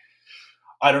that,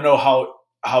 I don't know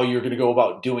how you're going to go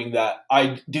about doing that.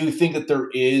 I do think that there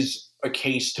is a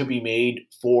case to be made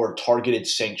for targeted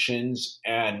sanctions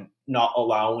and not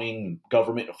allowing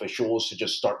government officials to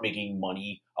just start making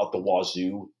money out the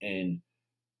wazoo in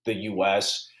the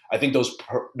U.S. I think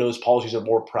those policies are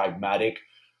more pragmatic,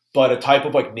 but a type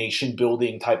of like nation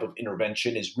building type of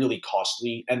intervention is really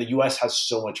costly, and the U.S. has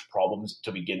so much problems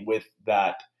to begin with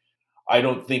that I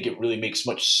don't think it really makes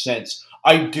much sense.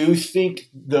 I do think,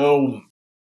 though,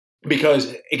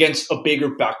 because against a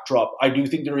bigger backdrop, I do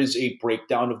think there is a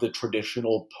breakdown of the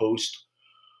traditional post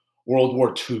World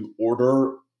War II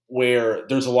order where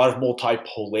there's a lot of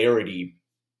multipolarity.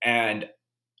 And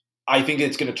I think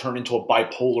it's going to turn into a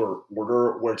bipolar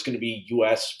order where it's going to be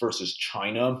US versus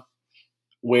China,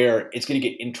 where it's going to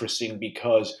get interesting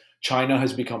because China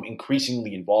has become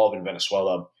increasingly involved in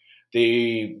Venezuela.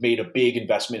 They made a big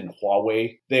investment in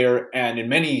Huawei there, and in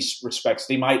many respects,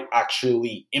 they might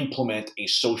actually implement a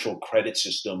social credit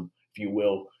system, if you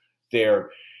will,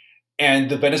 there.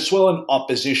 And the Venezuelan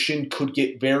opposition could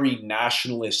get very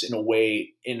nationalist in a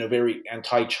way, in a very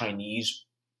anti-Chinese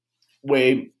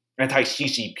way,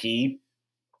 anti-CCP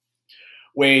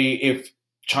way, if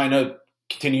China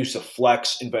continues to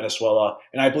flex in Venezuela.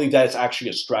 And I believe that is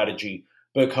actually a strategy,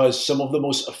 because some of the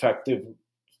most effective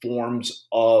forms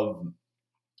of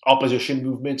opposition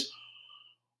movements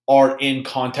are in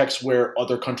contexts where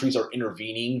other countries are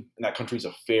intervening in that country's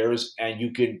affairs, and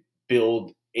you can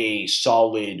build a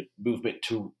solid movement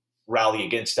to rally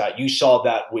against that. You saw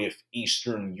that with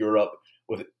Eastern Europe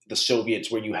with the Soviets,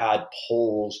 where you had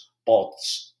Poles,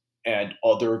 Balts, and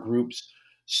other groups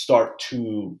start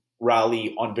to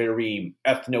rally on very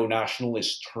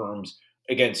ethno-nationalist terms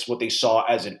against what they saw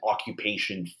as an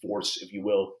occupation force, if you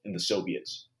will, in the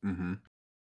Soviets. Hmm.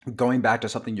 Going back to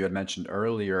something you had mentioned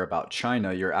earlier about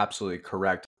China, you're absolutely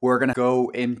correct. We're going to go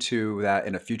into that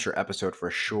in a future episode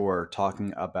for sure,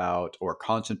 talking about or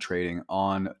concentrating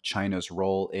on China's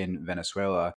role in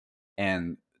Venezuela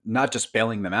and not just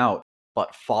bailing them out,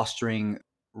 but fostering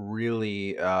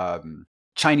really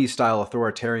Chinese style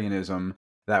authoritarianism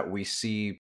that we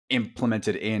see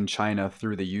implemented in China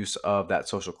through the use of that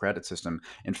social credit system.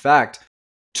 In fact,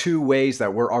 two ways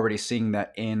that we're already seeing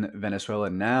that in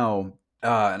Venezuela now.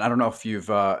 And I don't know if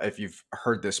you've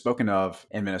heard this spoken of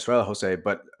in Venezuela, Jose,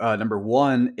 but number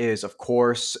one is, of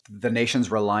course, the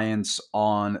nation's reliance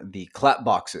on the clap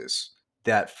boxes,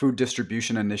 that food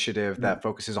distribution initiative that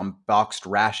focuses on boxed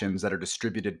rations that are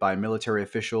distributed by military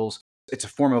officials. It's a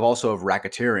form of also of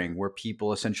racketeering, where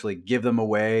people essentially give them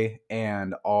away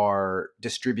and are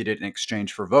distributed in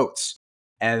exchange for votes.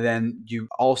 And then you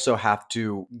also have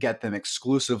to get them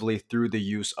exclusively through the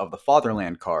use of the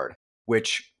Fatherland card,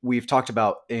 which we've talked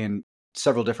about in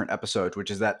several different episodes,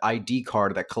 which is that ID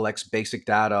card that collects basic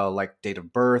data like date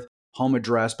of birth, home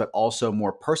address, but also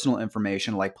more personal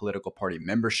information like political party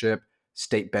membership,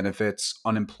 state benefits,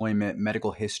 unemployment,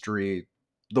 medical history,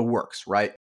 the works,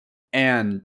 right?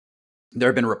 And there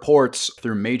have been reports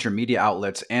through major media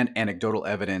outlets and anecdotal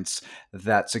evidence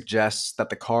that suggests that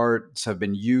the cards have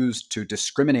been used to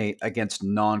discriminate against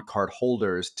non-card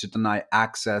holders to deny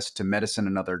access to medicine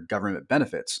and other government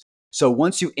benefits. So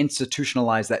once you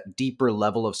institutionalize that deeper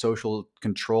level of social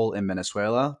control in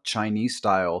Venezuela, Chinese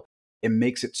style, it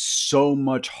makes it so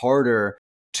much harder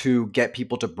to get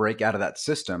people to break out of that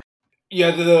system.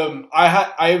 Yeah, I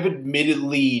have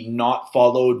admittedly not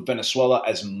followed Venezuela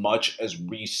as much as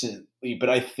recently, but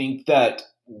I think that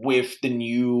with the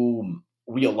new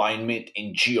realignment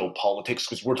in geopolitics,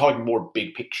 because we're talking more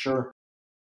big picture,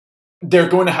 they're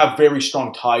going to have very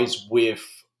strong ties with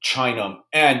China.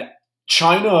 And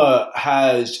China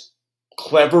has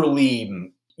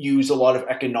cleverly used a lot of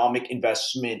economic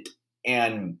investment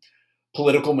and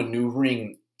political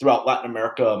maneuvering throughout Latin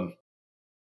America,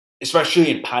 especially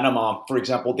in Panama, for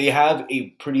example. They have a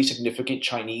pretty significant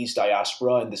Chinese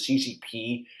diaspora, and the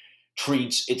CCP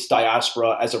treats its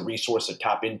diaspora as a resource to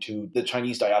tap into. The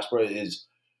Chinese diaspora is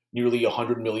nearly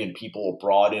 100 million people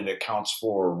abroad, and it accounts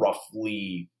for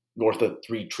roughly north of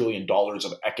 $3 trillion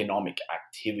of economic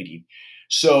activity.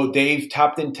 So they've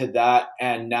tapped into that,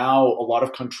 and now a lot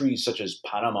of countries such as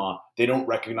Panama, they don't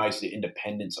recognize the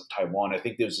independence of Taiwan. I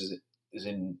think this is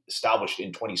established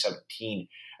in 2017,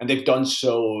 and they've done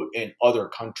so in other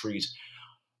countries.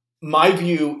 My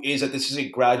view is that this is a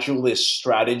gradualist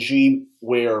strategy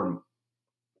where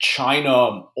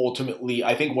China ultimately,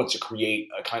 I think, wants to create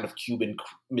a kind of Cuban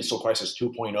Missile Crisis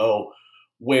 2.0,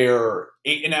 where,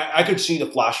 and I could see the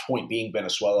flashpoint being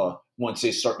Venezuela once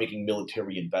they start making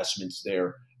military investments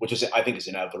there, which is, I think, is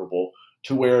inevitable,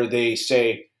 to where they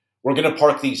say, we're going to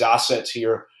park these assets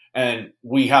here, and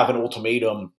we have an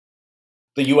ultimatum.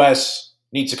 The U.S.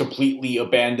 needs to completely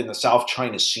abandon the South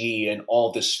China Sea and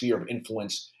all this sphere of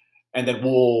influence, and then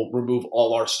we'll remove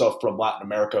all our stuff from Latin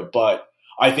America. But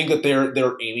I think that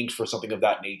they're aiming for something of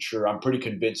that nature. I'm pretty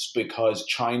convinced, because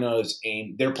China's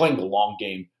aim, they're playing the long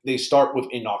game. They start with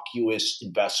innocuous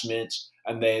investments,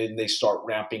 and then they start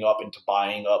ramping up into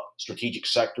buying up strategic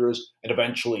sectors, and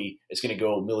eventually it's going to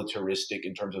go militaristic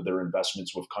in terms of their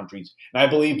investments with countries. And I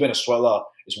believe Venezuela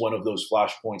is one of those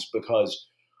flashpoints, because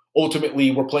ultimately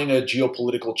we're playing a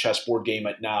geopolitical chessboard game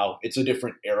at now. It's a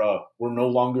different era. We're no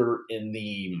longer in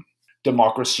the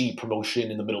democracy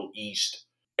promotion in the Middle East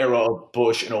era of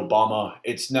Bush and Obama.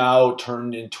 It's now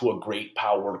turned into a great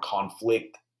power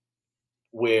conflict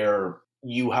where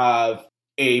you have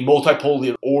a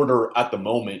multipolar order at the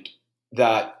moment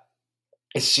that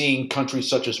is seeing countries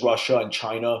such as Russia and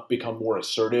China become more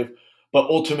assertive. But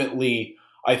ultimately,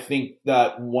 I think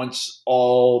that once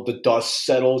all the dust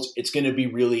settles, it's going to be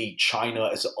really China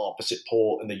as the opposite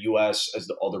pole and the U.S. as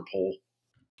the other pole.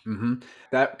 Hmm.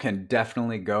 That can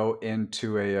definitely go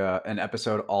into an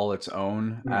episode all its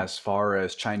own, as far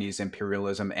as Chinese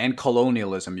imperialism and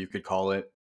colonialism, you could call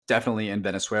it. Definitely in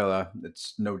Venezuela,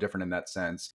 it's no different in that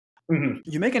sense. Mm-hmm.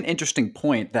 You make an interesting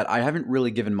point that I haven't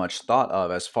really given much thought of,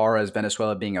 as far as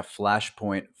Venezuela being a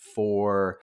flashpoint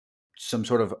for some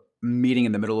sort of meeting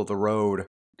in the middle of the road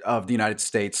of the United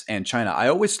States and China. I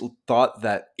always thought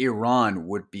that Iran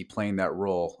would be playing that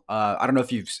role. I don't know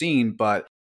if you've seen, but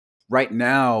right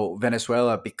now,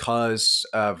 Venezuela, because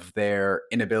of their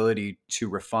inability to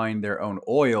refine their own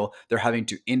oil, they're having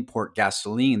to import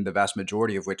gasoline, the vast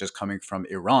majority of which is coming from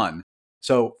Iran.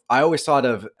 So I always thought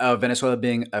of Venezuela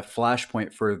being a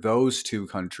flashpoint for those two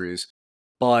countries.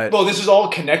 But Well, this is all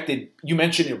connected. You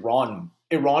mentioned Iran.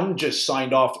 Iran just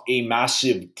signed off a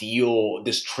massive deal,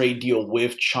 this trade deal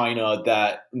with China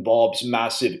that involves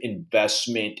massive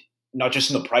investment, not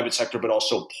just in the private sector, but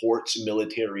also ports,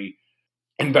 military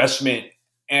investment.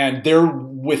 And they're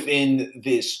within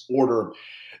this order.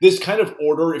 This kind of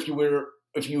order, if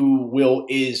you will,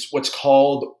 is what's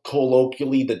called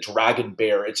colloquially the Dragon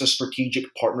Bear. It's a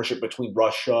strategic partnership between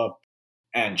Russia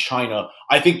and China.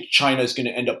 I think China is going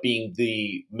to end up being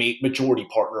the majority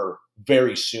partner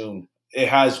very soon. It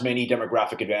has many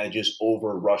demographic advantages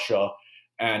over Russia,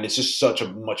 and it's just such a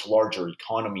much larger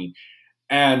economy.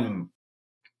 And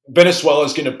Venezuela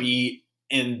is going to be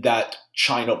in that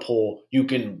China poll. You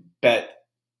can bet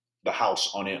the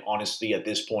house on it, honestly, at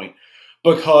this point.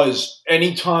 Because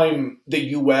anytime the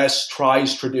US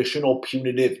tries traditional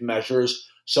punitive measures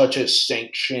such as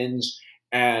sanctions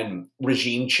and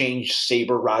regime change,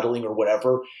 saber rattling, or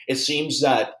whatever, it seems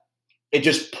that it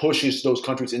just pushes those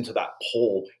countries into that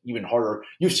hole even harder.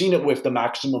 You've seen it with the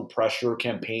maximum pressure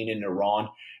campaign in Iran,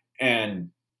 and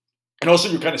also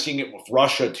you're kind of seeing it with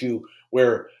Russia too,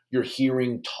 where you're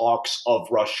hearing talks of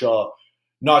Russia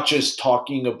not just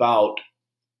talking about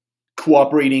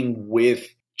cooperating with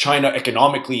China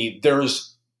economically.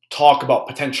 There's talk about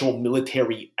potential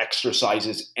military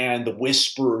exercises and the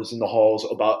whispers in the halls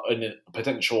about a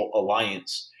potential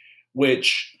alliance,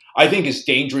 which I think is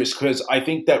dangerous because I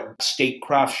think that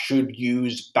statecraft should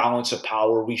use balance of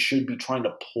power. We should be trying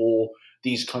to pull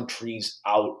these countries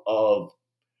out of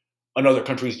another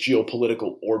country's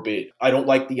geopolitical orbit. I don't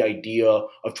like the idea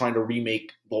of trying to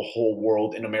remake the whole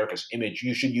world in America's image.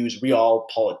 You should use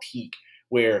realpolitik,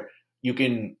 where you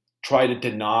can try to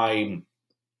deny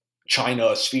China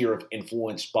a sphere of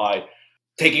influence by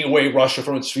taking away Russia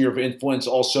from its sphere of influence,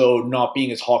 also not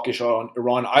being as hawkish on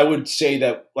Iran. I would say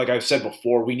that, like I've said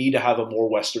before, we need to have a more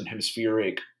Western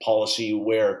hemispheric policy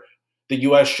where the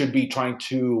US should be trying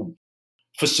to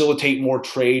facilitate more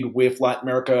trade with Latin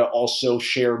America, also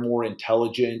share more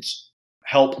intelligence,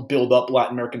 help build up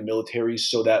Latin American militaries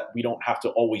so that we don't have to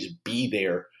always be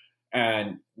there,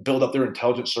 and build up their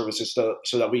intelligence services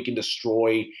so that we can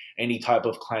destroy any type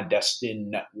of clandestine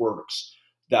networks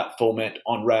that foment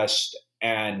unrest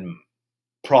and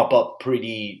prop up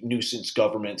pretty nuisance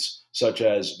governments such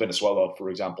as Venezuela, for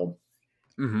example.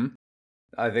 hmm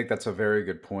I think that's a very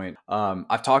good point.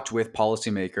 I've talked with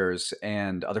policymakers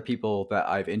and other people that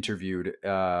I've interviewed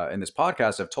in this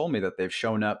podcast have told me that they've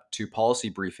shown up to policy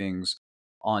briefings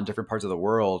on different parts of the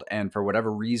world. And for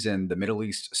whatever reason, the Middle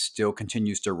East still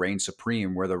continues to reign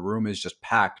supreme, where the room is just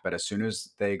packed. But as soon as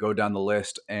they go down the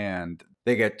list and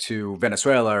they get to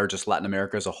Venezuela or just Latin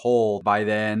America as a whole, by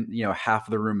then, half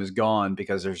of the room is gone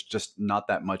because there's just not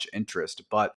that much interest.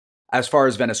 But as far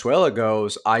as Venezuela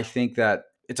goes, I think that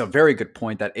it's a very good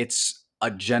point that it's a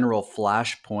general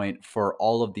flashpoint for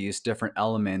all of these different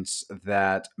elements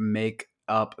that make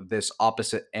up this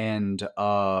opposite end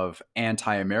of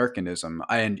anti-Americanism.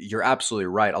 And you're absolutely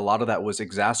right. A lot of that was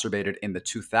exacerbated in the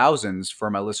 2000s. For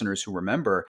my listeners who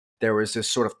remember, there was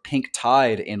this sort of pink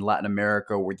tide in Latin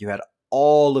America where you had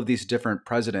all of these different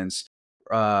presidents,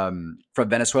 from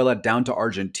Venezuela down to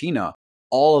Argentina,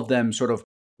 all of them sort of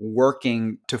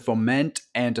working to foment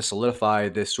and to solidify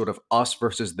this sort of us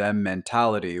versus them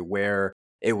mentality where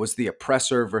it was the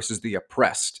oppressor versus the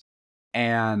oppressed.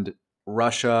 And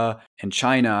Russia and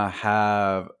China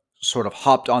have sort of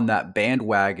hopped on that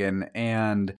bandwagon,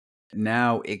 and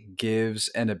now it gives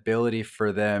an ability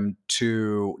for them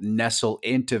to nestle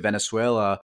into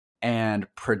Venezuela and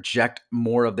project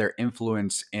more of their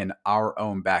influence in our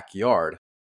own backyard.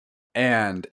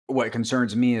 And what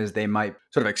concerns me is they might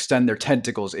sort of extend their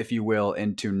tentacles, if you will,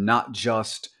 into not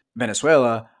just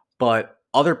Venezuela, but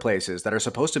other places that are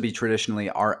supposed to be traditionally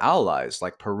our allies,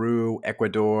 like Peru,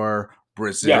 Ecuador, Yeah.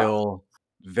 Brazil.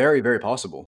 Very, very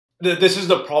possible. This is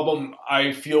the problem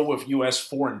I feel with U.S.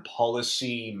 foreign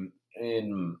policy.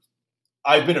 In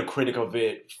I've been a critic of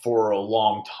it for a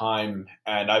long time,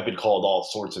 and I've been called all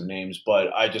sorts of names,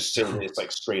 but I just say it's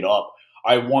like straight up.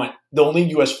 I want the only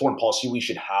U.S. foreign policy we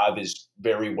should have is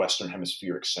very Western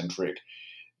hemispheric centric.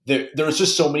 There's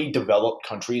just so many developed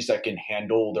countries that can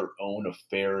handle their own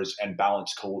affairs and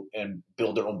and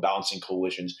build their own balancing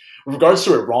coalitions. With regards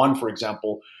to Iran, for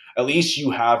example, at least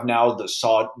you have now the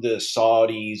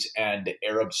Saudis and the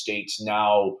Arab states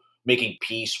now making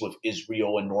peace with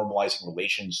Israel and normalizing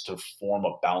relations to form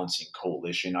a balancing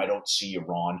coalition. I don't see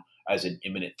Iran as an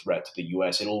imminent threat to the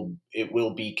U.S. It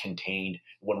will be contained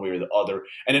one way or the other,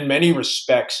 and in many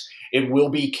respects, it will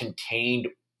be contained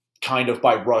kind of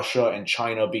by Russia and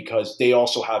China because they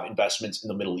also have investments in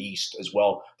the Middle East as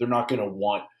well. They're not going to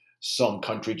want some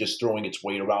country just throwing its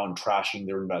weight around, trashing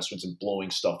their investments and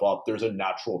blowing stuff up. There's a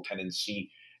natural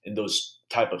tendency in those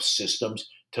type of systems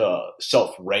to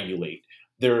self-regulate.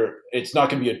 It's not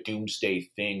going to be a doomsday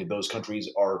thing. Those countries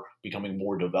are becoming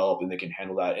more developed and they can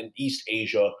handle that. In East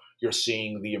Asia, you're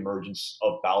seeing the emergence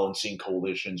of balancing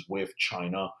coalitions with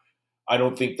China. I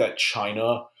don't think that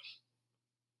China's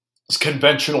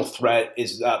conventional threat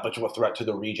is that much of a threat to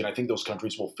the region. I think those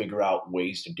countries will figure out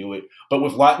ways to do it. But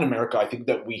with Latin America, I think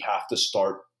that we have to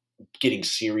start getting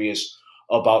serious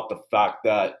about the fact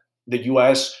that the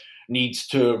U.S. needs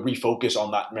to refocus on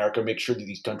Latin America, make sure that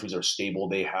these countries are stable.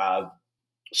 They have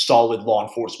solid law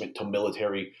enforcement to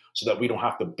military so that we don't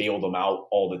have to bail them out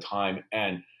all the time.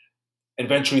 And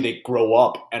eventually they grow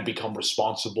up and become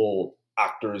responsible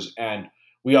actors. And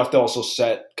we have to also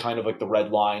set kind of like the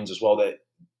red lines as well, that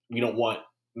we don't want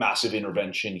massive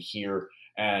intervention here.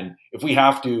 And if we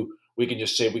have to, we can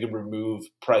just say we can remove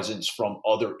presence from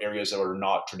other areas that are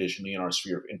not traditionally in our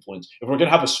sphere of influence. If we're going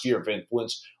to have a sphere of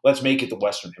influence, let's make it the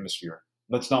Western Hemisphere.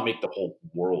 Let's not make the whole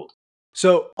world.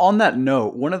 So, on that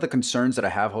note, one of the concerns that I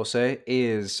have, Jose,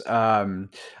 is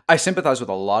I sympathize with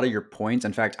a lot of your points.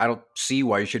 In fact, I don't see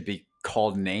why you should be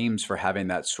called names for having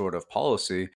that sort of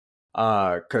policy,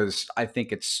 because I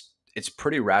think it's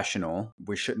pretty rational.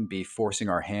 We shouldn't be forcing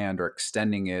our hand or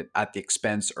extending it at the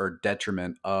expense or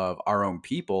detriment of our own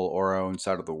people or our own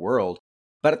side of the world.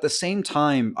 But at the same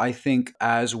time, I think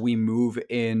as we move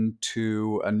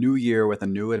into a new year with a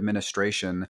new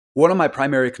administration, one of my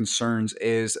primary concerns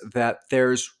is that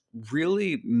there's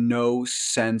really no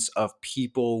sense of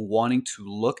people wanting to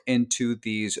look into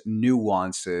these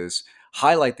nuances,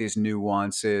 highlight these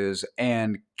nuances,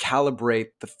 and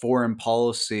calibrate the foreign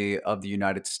policy of the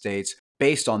United States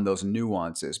based on those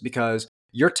nuances. Because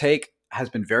your take has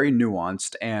been very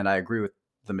nuanced, and I agree with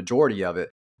the majority of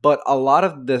it. But a lot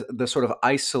of the sort of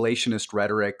isolationist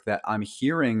rhetoric that I'm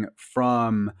hearing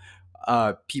from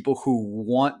people who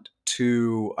want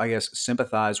to, I guess,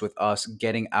 sympathize with us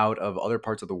getting out of other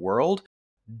parts of the world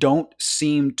don't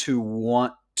seem to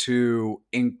want to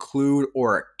include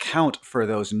or account for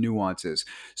those nuances.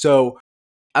 So,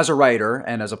 as a writer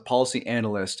and as a policy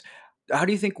analyst, how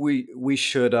do you think we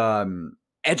should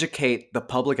educate the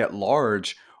public at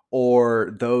large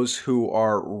or those who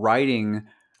are writing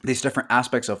these different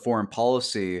aspects of foreign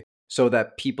policy so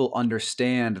that people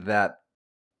understand that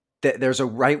there's a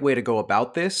right way to go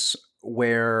about this,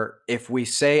 where if we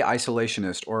say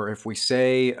isolationist or if we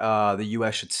say the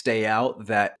US should stay out,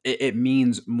 that it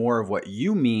means more of what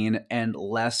you mean and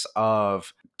less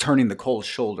of turning the cold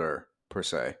shoulder, per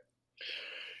se?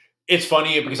 It's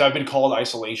funny because I've been called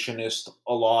isolationist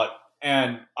a lot,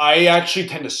 and I actually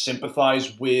tend to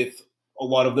sympathize with a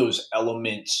lot of those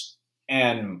elements.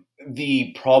 And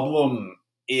the problem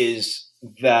is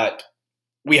that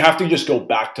we have to just go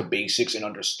back to basics and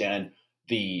understand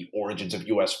the origins of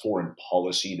U.S. foreign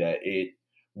policy, that it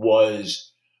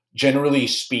was, generally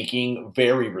speaking,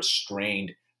 very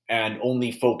restrained and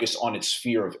only focused on its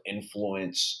sphere of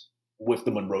influence with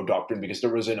the Monroe Doctrine, because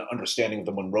there was an understanding of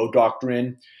the Monroe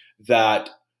Doctrine that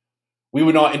we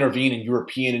would not intervene in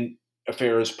European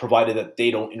affairs provided that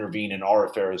they don't intervene in our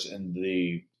affairs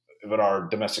in our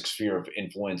domestic sphere of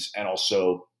influence and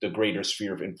also the greater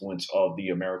sphere of influence of the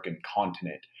American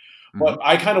continent. Mm-hmm. But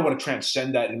I kind of want to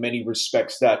transcend that in many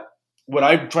respects. That what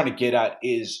I'm trying to get at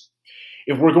is,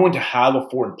 if we're going to have a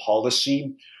foreign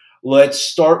policy, let's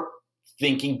start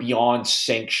thinking beyond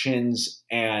sanctions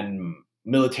and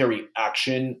military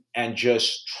action and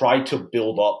just try to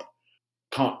build up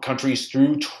countries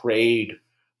through trade,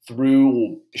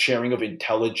 through sharing of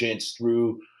intelligence,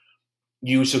 through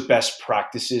use of best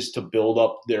practices to build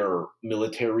up their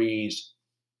militaries,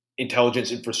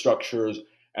 intelligence infrastructures,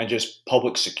 and just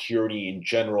public security in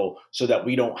general, so that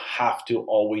we don't have to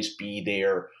always be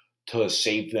there to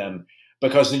save them.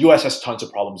 Because the U.S. has tons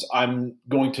of problems. I'm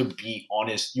going to be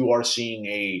honest, you are seeing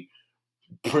a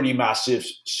pretty massive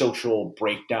social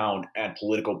breakdown and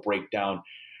political breakdown.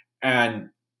 And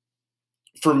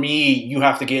for me, you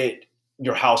have to get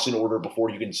your house in order before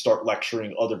you can start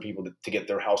lecturing other people to get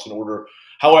their house in order.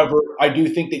 However, I do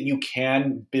think that you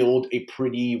can build a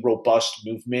pretty robust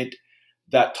movement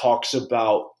that talks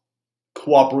about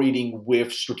cooperating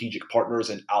with strategic partners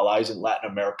and allies in Latin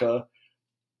America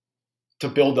to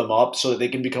build them up so that they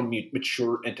can become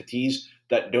mature entities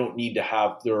that don't need to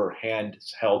have their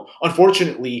hands held.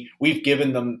 Unfortunately, we've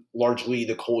given them largely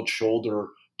the cold shoulder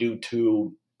due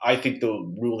to, I think, the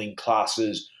ruling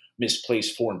classes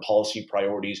misplaced foreign policy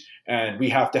priorities. And we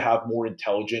have to have more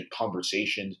intelligent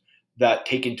conversations that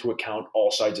take into account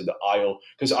all sides of the aisle.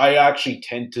 Because I actually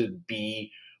tend to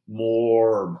be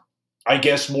more, I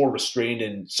guess, more restrained,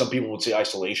 and some people would say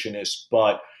isolationist,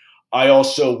 but I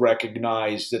also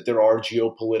recognize that there are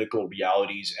geopolitical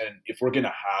realities. And if we're going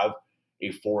to have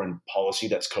a foreign policy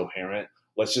that's coherent,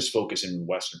 let's just focus in the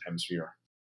Western Hemisphere.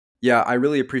 Yeah, I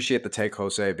really appreciate the take,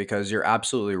 Jose, because you're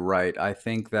absolutely right. I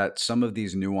think that some of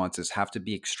these nuances have to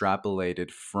be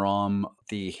extrapolated from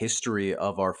the history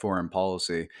of our foreign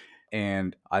policy.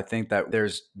 And I think that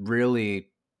there's really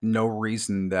no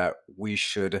reason that we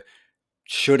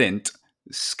shouldn't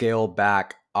scale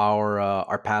back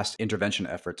our past intervention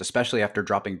efforts, especially after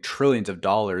dropping trillions of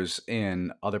dollars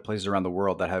in other places around the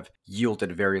world that have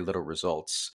yielded very little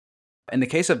results. In the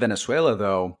case of Venezuela,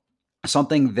 though,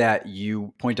 something that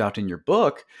you point out in your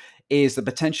book is the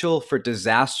potential for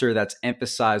disaster that's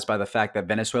emphasized by the fact that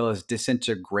Venezuela's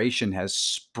disintegration has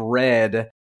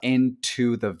spread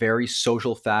into the very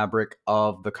social fabric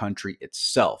of the country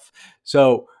itself.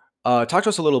 So, talk to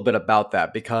us a little bit about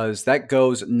that, because that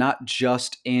goes not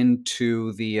just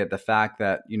into the fact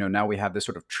that now we have this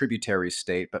sort of tributary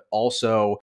state, but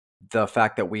also the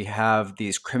fact that we have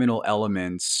these criminal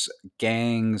elements,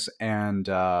 gangs, and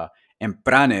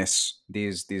pranes,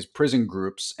 these prison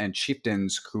groups and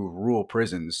chieftains who rule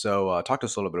prisons. So, talk to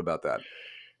us a little bit about that.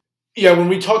 Yeah, when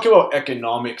we talk about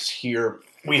economics here,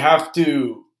 we have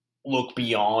to look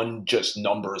beyond just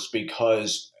numbers,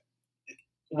 because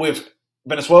with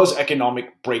Venezuela's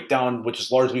economic breakdown, which is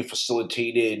largely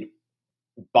facilitated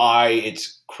by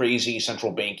its crazy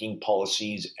central banking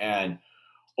policies and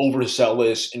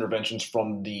overzealous interventions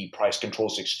from the price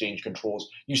controls, exchange controls,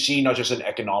 you see not just an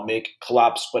economic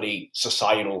collapse, but a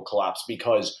societal collapse.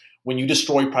 Because when you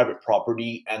destroy private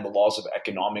property and the laws of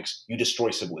economics, you destroy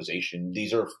civilization.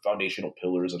 These are foundational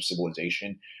pillars of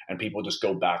civilization, and people just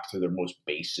go back to their most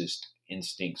basest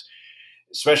instincts.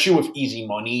 Especially with easy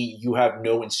money, you have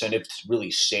no incentive to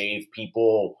really save.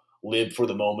 People live for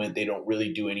the moment. They don't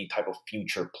really do any type of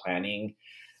future planning.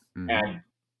 Mhm. And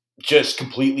just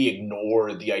completely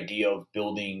ignore the idea of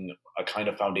building a kind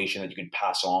of foundation that you can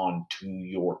pass on to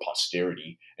your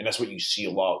posterity. And that's what you see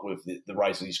a lot with the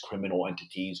rise of these criminal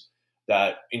entities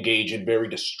that engage in very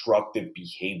destructive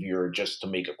behavior just to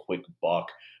make a quick buck.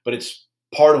 But it's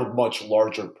part of a much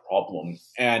larger problem.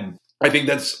 And I think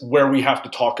that's where we have to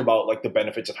talk about like the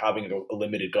benefits of having a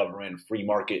limited government, free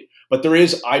market. But there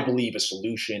is, I believe, a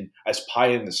solution. As pie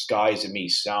in the sky as it may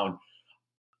sound,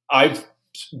 I've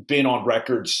been on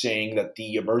record saying that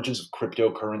the emergence of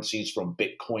cryptocurrencies, from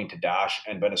Bitcoin to Dash,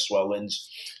 and Venezuelans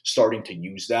starting to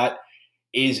use that,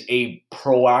 is a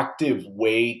proactive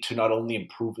way to not only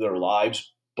improve their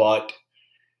lives, but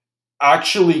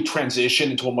actually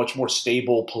transition into a much more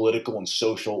stable political and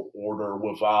social order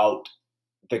without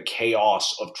the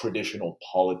chaos of traditional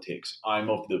politics. I'm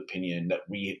of the opinion that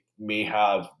we may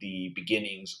have the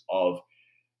beginnings of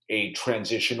a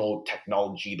transitional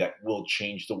technology that will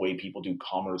change the way people do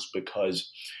commerce. Because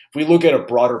if we look at a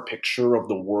broader picture of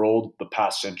the world the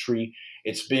past century,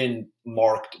 it's been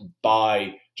marked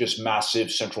by just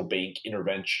massive central bank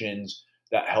interventions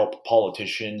that help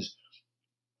politicians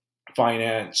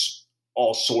finance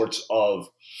all sorts of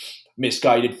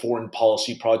misguided foreign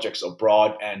policy projects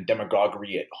abroad and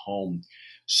demagoguery at home.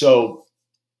 So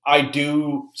I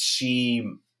do see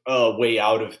a way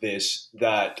out of this,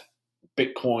 that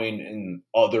Bitcoin and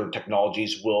other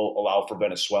technologies will allow for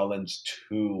Venezuelans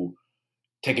to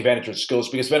take advantage of skills.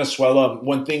 Because Venezuela,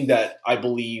 one thing that I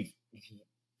believe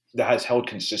that has held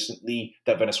consistently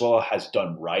that Venezuela has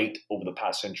done right over the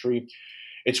past century,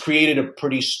 it's created a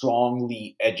pretty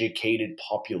strongly educated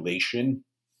population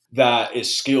that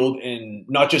is skilled in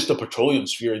not just the petroleum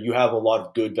sphere. You have a lot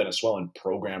of good Venezuelan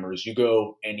programmers. You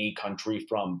go any country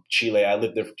from Chile, I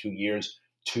lived there for 2 years,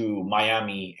 to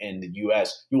Miami in the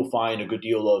US, you'll find a good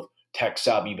deal of tech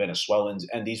savvy Venezuelans.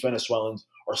 And these Venezuelans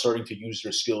are starting to use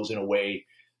their skills in a way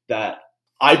that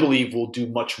I believe will do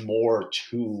much more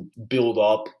to build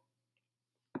up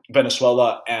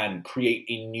Venezuela and create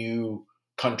a new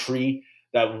country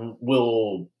that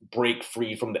will break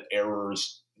free from the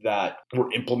errors that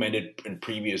were implemented in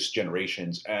previous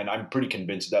generations. And I'm pretty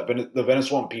convinced that the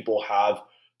Venezuelan people have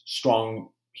strong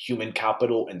human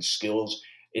capital and skills.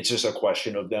 It's just a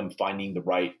question of them finding the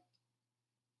right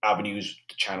avenues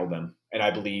to channel them. And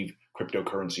I believe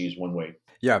cryptocurrency is one way.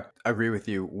 Yeah, I agree with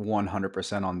you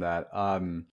 100% on that.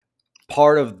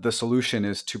 Part of the solution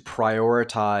is to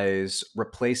prioritize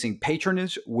replacing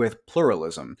patronage with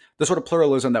pluralism. The sort of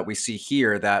pluralism that we see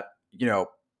here that,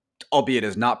 albeit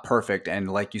is not perfect.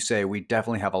 And like you say, we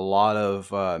definitely have a lot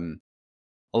of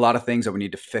a lot of things that we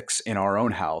need to fix in our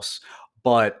own house.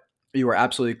 But you are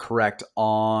absolutely correct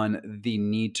on the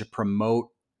need to promote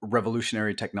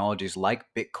revolutionary technologies like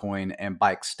Bitcoin and,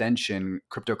 by extension,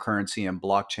 cryptocurrency and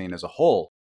blockchain as a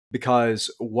whole.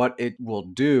 Because what it will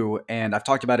do, and I've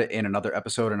talked about it in another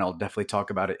episode, and I'll definitely talk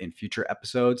about it in future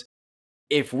episodes,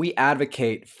 if we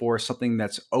advocate for something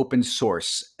that's open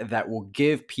source that will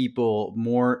give people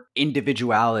more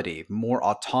individuality, more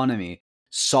autonomy,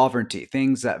 sovereignty,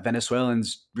 things that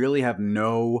Venezuelans really have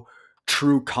no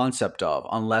true concept of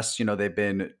unless, they've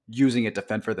been using it to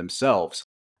fend for themselves.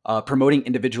 Promoting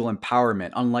individual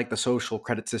empowerment, unlike the social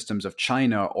credit systems of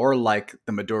China or like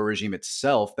the Maduro regime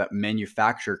itself that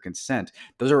manufacture consent.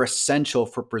 Those are essential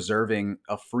for preserving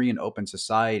a free and open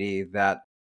society that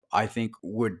I think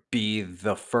would be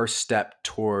the first step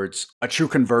towards a true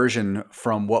conversion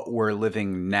from what we're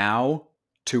living now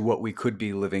to what we could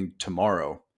be living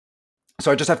tomorrow.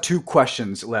 So I just have two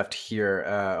questions left here,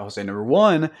 Jose. Number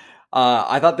one,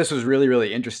 I thought this was really,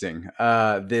 really interesting.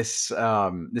 This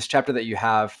chapter that you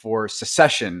have for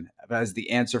secession as the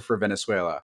answer for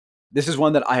Venezuela. This is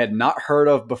one that I had not heard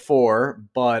of before,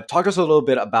 but talk to us a little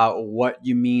bit about what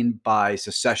you mean by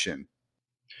secession.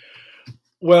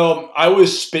 Well, I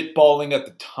was spitballing at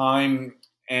the time,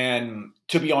 and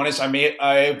to be honest,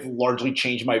 I've largely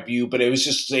changed my view, but it was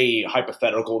just a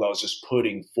hypothetical that I was just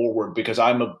putting forward because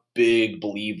I'm a big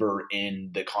believer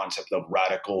in the concept of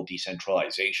radical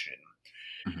decentralization.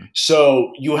 Mhm.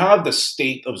 So you have the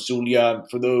state of Zulia.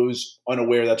 For those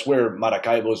unaware, that's where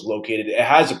Maracaibo is located. It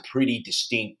has a pretty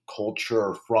distinct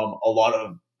culture from a lot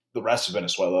of the rest of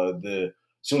Venezuela. The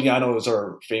Zulianos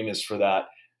are famous for that,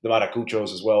 the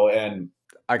Maracuchos as well, and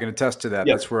I can attest to that.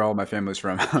 yeah, That's where all my family's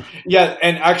from. yeah,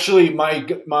 and actually, my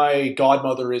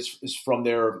godmother is from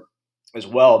there as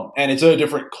well, and it's a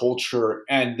different culture,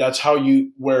 and that's how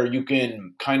you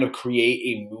can kind of create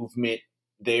a movement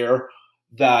there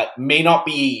that may not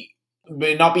be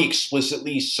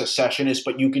explicitly secessionist,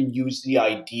 but you can use the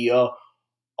idea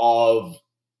of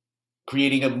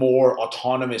creating a more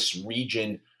autonomous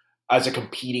region as a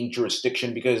competing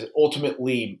jurisdiction, because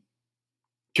ultimately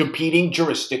competing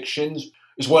jurisdictions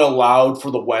is what allowed for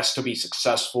the West to be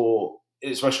successful,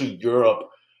 especially Europe,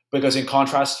 because in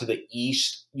contrast to the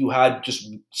East, you had just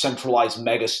centralized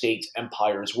mega states,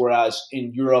 empires, whereas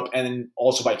in Europe and then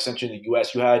also by extension in the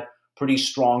US, you had pretty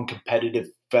strong competitive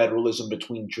federalism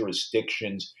between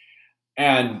jurisdictions.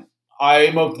 And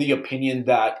I'm of the opinion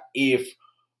that if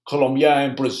Colombia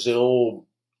and Brazil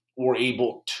were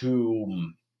able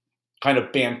to kind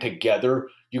of band together,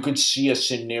 you could see a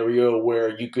scenario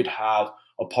where you could have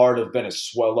a part of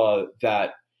Venezuela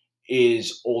that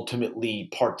is ultimately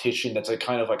partitioned. That's a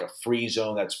kind of like a free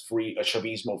zone. That's free, a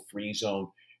Chavismo free zone,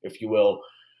 if you will.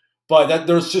 But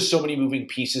there's just so many moving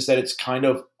pieces that it's kind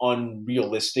of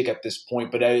unrealistic at this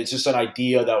point. But it's just an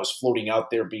idea that was floating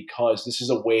out there because this is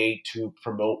a way to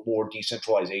promote more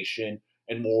decentralization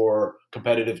and more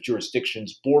competitive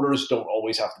jurisdictions. Borders don't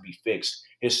always have to be fixed.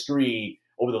 History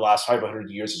over the last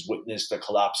 500 years has witnessed the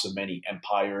collapse of many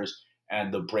empires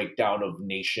and the breakdown of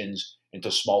nations into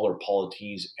smaller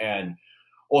polities. And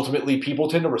ultimately, people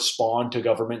tend to respond to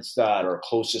governments that are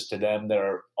closest to them, that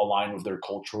are aligned with their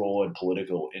cultural and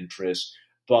political interests.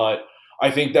 But I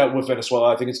think that with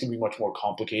Venezuela, I think it's going to be much more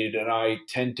complicated. And I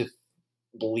tend to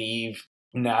believe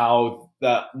now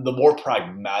that the more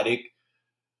pragmatic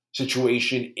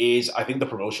situation is, I think, the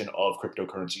promotion of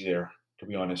cryptocurrency there, to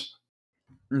be honest.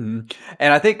 hmm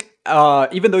And I think,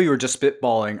 even though you were just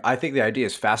spitballing, I think the idea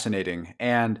is fascinating.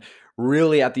 And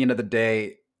really, at the end of the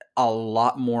day, a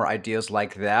lot more ideas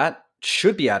like that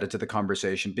should be added to the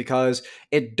conversation because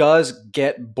it does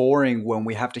get boring when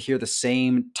we have to hear the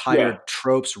same Yeah. tired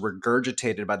tropes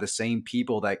regurgitated by the same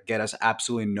people that get us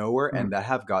absolutely nowhere and Mhm. that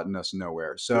have gotten us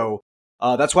nowhere. Yeah. So,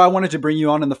 that's why I wanted to bring you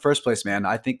on in the first place, man.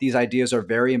 I think these ideas are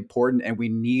very important and we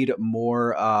need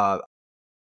more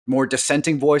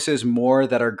dissenting voices, more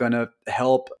that are going to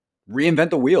help reinvent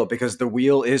the wheel because the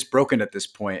wheel is broken at this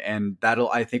point, and that'll,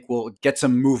 I think, will get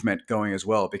some movement going as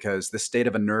well because the state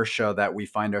of inertia that we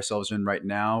find ourselves in right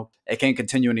now, it can't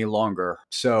continue any longer.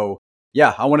 So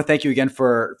yeah, I want to thank you again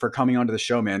for coming onto the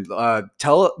show, man.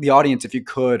 Tell the audience, if you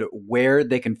could, where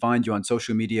they can find you on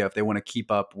social media if they want to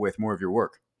keep up with more of your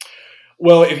work.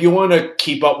 Well, if you want to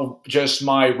keep up with just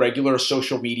my regular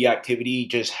social media activity,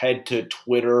 just head to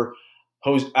Twitter,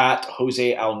 at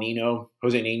Jose Nino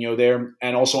there.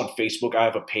 And also on Facebook, I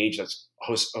have a page that's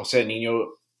Jose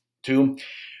Nino too.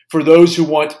 For those who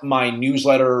want my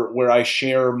newsletter where I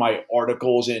share my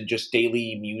articles and just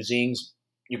daily musings,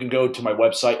 you can go to my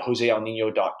website,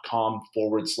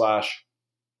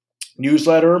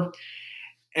 josealnino.com/newsletter.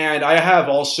 And I have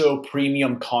also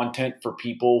premium content for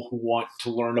people who want to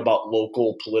learn about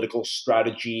local political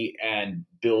strategy and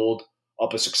build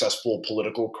up a successful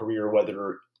political career,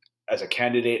 whether as a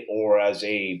candidate or as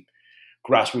a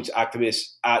grassroots activist,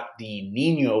 at the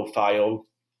Niño file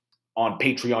on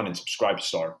Patreon and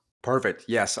Subscribestar. Perfect.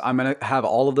 Yes, I'm going to have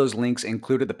all of those links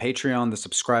included: the Patreon, the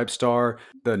Subscribestar,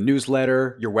 the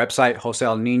newsletter, your website, José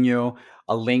El Niño,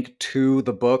 a link to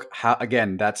the book.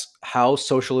 That's How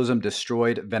Socialism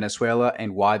Destroyed Venezuela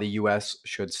and Why the U.S.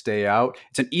 Should Stay Out.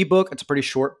 It's an ebook. It's a pretty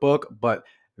short book, but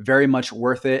very much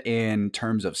worth it in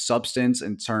terms of substance,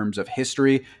 in terms of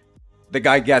history. The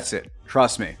guy gets it.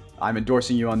 Trust me. I'm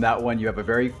endorsing you on that one. You have a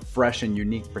very fresh and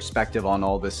unique perspective on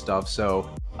all this stuff. So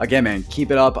again, man,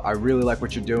 keep it up. I really like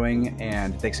what you're doing.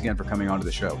 And thanks again for coming onto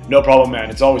the show. No problem,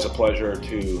 man. It's always a pleasure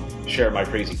to share my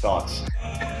crazy thoughts.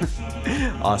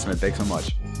 Awesome, man. Thanks so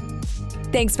much.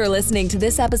 Thanks for listening to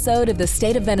this episode of the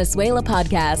State of Venezuela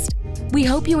podcast. We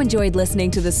hope you enjoyed listening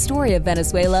to the story of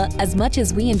Venezuela as much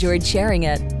as we enjoyed sharing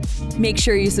it. Make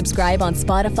sure you subscribe on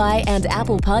Spotify and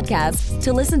Apple Podcasts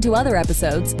to listen to other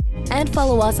episodes, and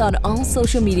follow us on all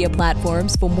social media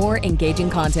platforms for more engaging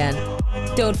content.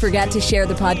 Don't forget to share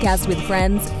the podcast with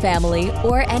friends, family,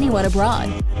 or anyone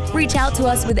abroad. Reach out to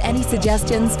us with any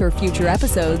suggestions for future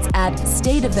episodes at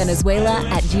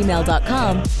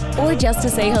stateofvenezuela@gmail.com, or just to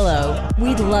say hello.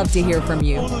 We'd love to hear from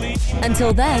you.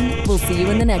 Until then, we'll see you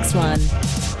in the next one.